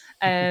well.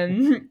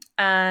 And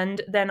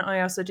then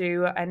I also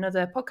do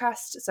another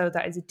podcast. So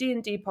that is a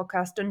D&D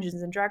podcast,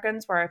 Dungeons and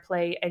Dragons, where I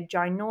play a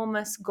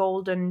ginormous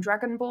golden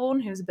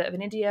dragonborn who's a bit of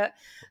an idiot.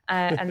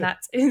 And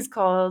that is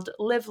called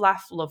Live,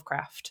 Laugh,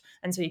 Lovecraft.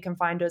 And so you can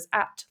find us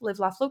at Live,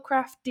 Laugh,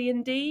 Lovecraft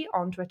D&D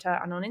on Twitter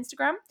and on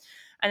Instagram.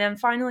 And then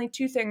finally,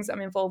 two things I'm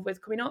involved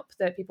with coming up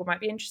that people might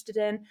be interested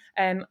in.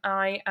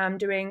 I am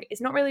doing, it's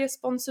not really a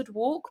sponsored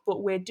walk,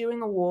 but we're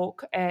doing a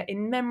walk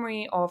in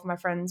memory of my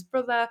friend's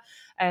brother.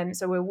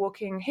 So we're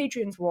walking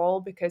Hadrian's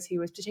Wall because he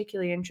was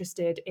particularly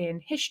interested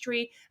in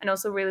history and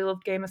also really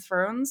loved Game of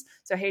Thrones.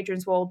 So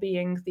Hadrian's Wall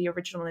being the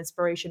original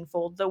inspiration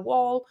for The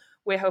Wall.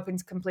 We're hoping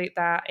to complete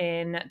that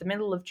in the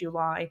middle of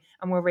July,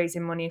 and we're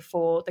raising money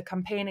for the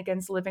campaign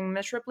against living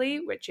miserably,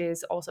 which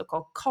is also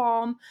called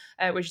CALM,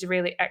 which is a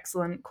really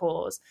excellent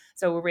cause.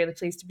 So we're really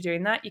pleased to be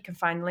doing that. You can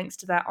find links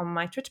to that on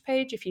my Twitter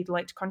page if you'd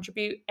like to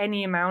contribute.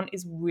 Any amount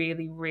is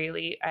really,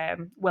 really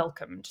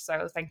welcomed.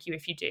 So thank you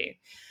if you do.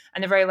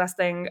 And the very last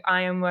thing,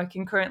 I am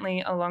working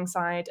currently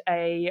alongside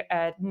a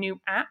new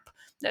app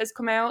that has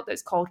come out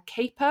that's called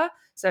Caper,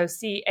 so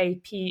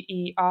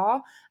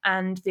CAPER,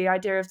 and the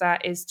idea of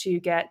that is to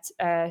get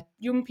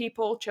young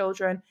people,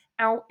 children,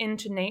 out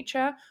into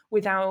nature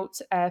without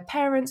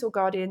parents or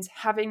guardians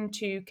having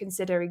to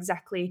consider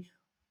exactly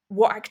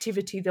what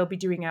activity they'll be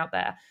doing out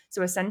there.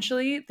 So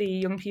essentially, the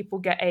young people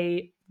get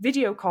a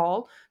video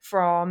call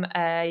from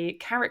a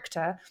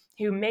character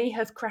who may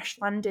have crash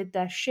landed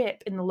their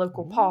ship in the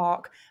local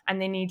park,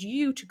 and they need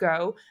you to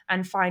go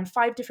and find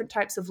 5 different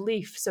types of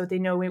leaf so they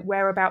know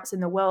whereabouts in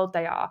the world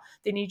they are.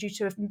 They need you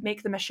to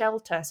make them a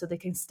shelter so they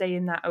can stay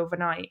in that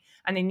overnight,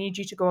 and they need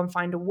you to go and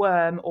find a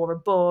worm or a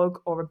bug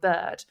or a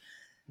bird.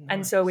 Nice.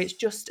 And so it's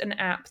just an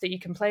app that you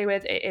can play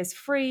with. It is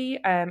free,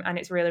 and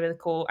it's really, really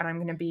cool. And I'm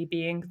going to be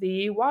being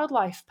the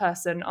wildlife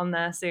person on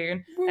there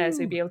soon, so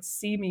you'll be able to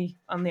see me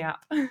on the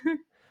app.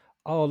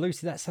 Oh,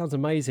 Lucy, that sounds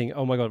amazing.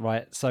 Oh my God,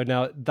 right. So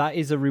now that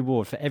is a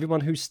reward for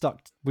everyone who's stuck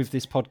with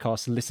this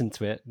podcast and listened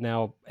to it.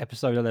 Now,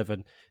 episode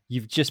 11,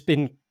 you've just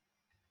been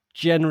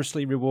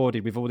generously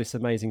rewarded with all this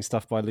amazing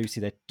stuff by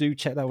Lucy there. Do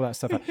check all that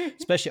stuff out.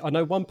 Especially, I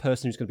know one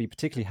person who's going to be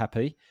particularly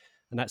happy,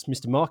 and that's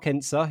Mr. Mark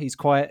Enser. He's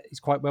quite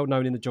well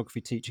known in the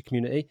geography teacher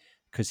community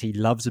because he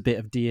loves a bit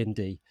of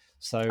D&D.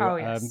 So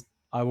yes.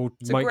 I will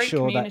it's make a great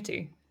sure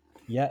community.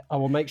 Yeah, I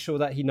will make sure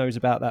that he knows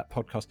about that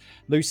podcast.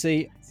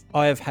 Lucy,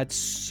 I have had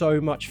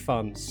so much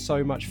fun.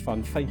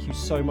 Thank you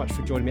so much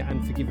for joining me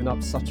and for giving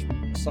up such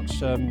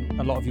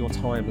a lot of your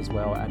time as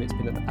well. And it's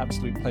been an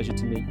absolute pleasure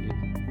to meet you.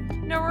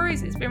 No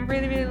worries. It's been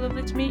really, really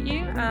lovely to meet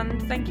you. And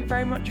thank you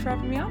very much for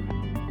having me on.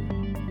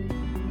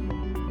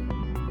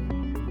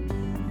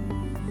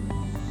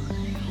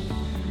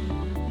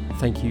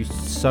 Thank you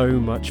so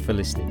much for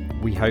listening.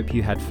 We hope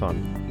you had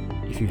fun.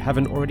 If you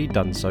haven't already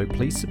done so,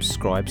 please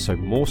subscribe so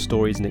more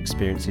stories and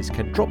experiences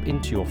can drop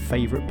into your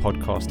favourite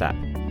podcast app.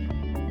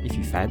 If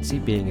you fancy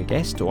being a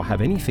guest or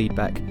have any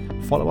feedback,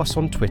 follow us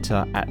on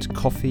Twitter at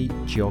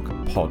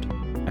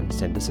coffeegeogpod and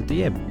send us a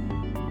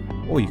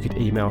DM. Or you could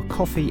email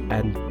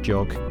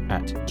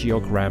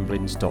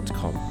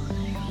coffeeandgeog@geogramblings.com.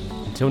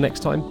 Until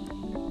next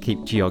time, keep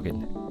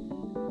geogging.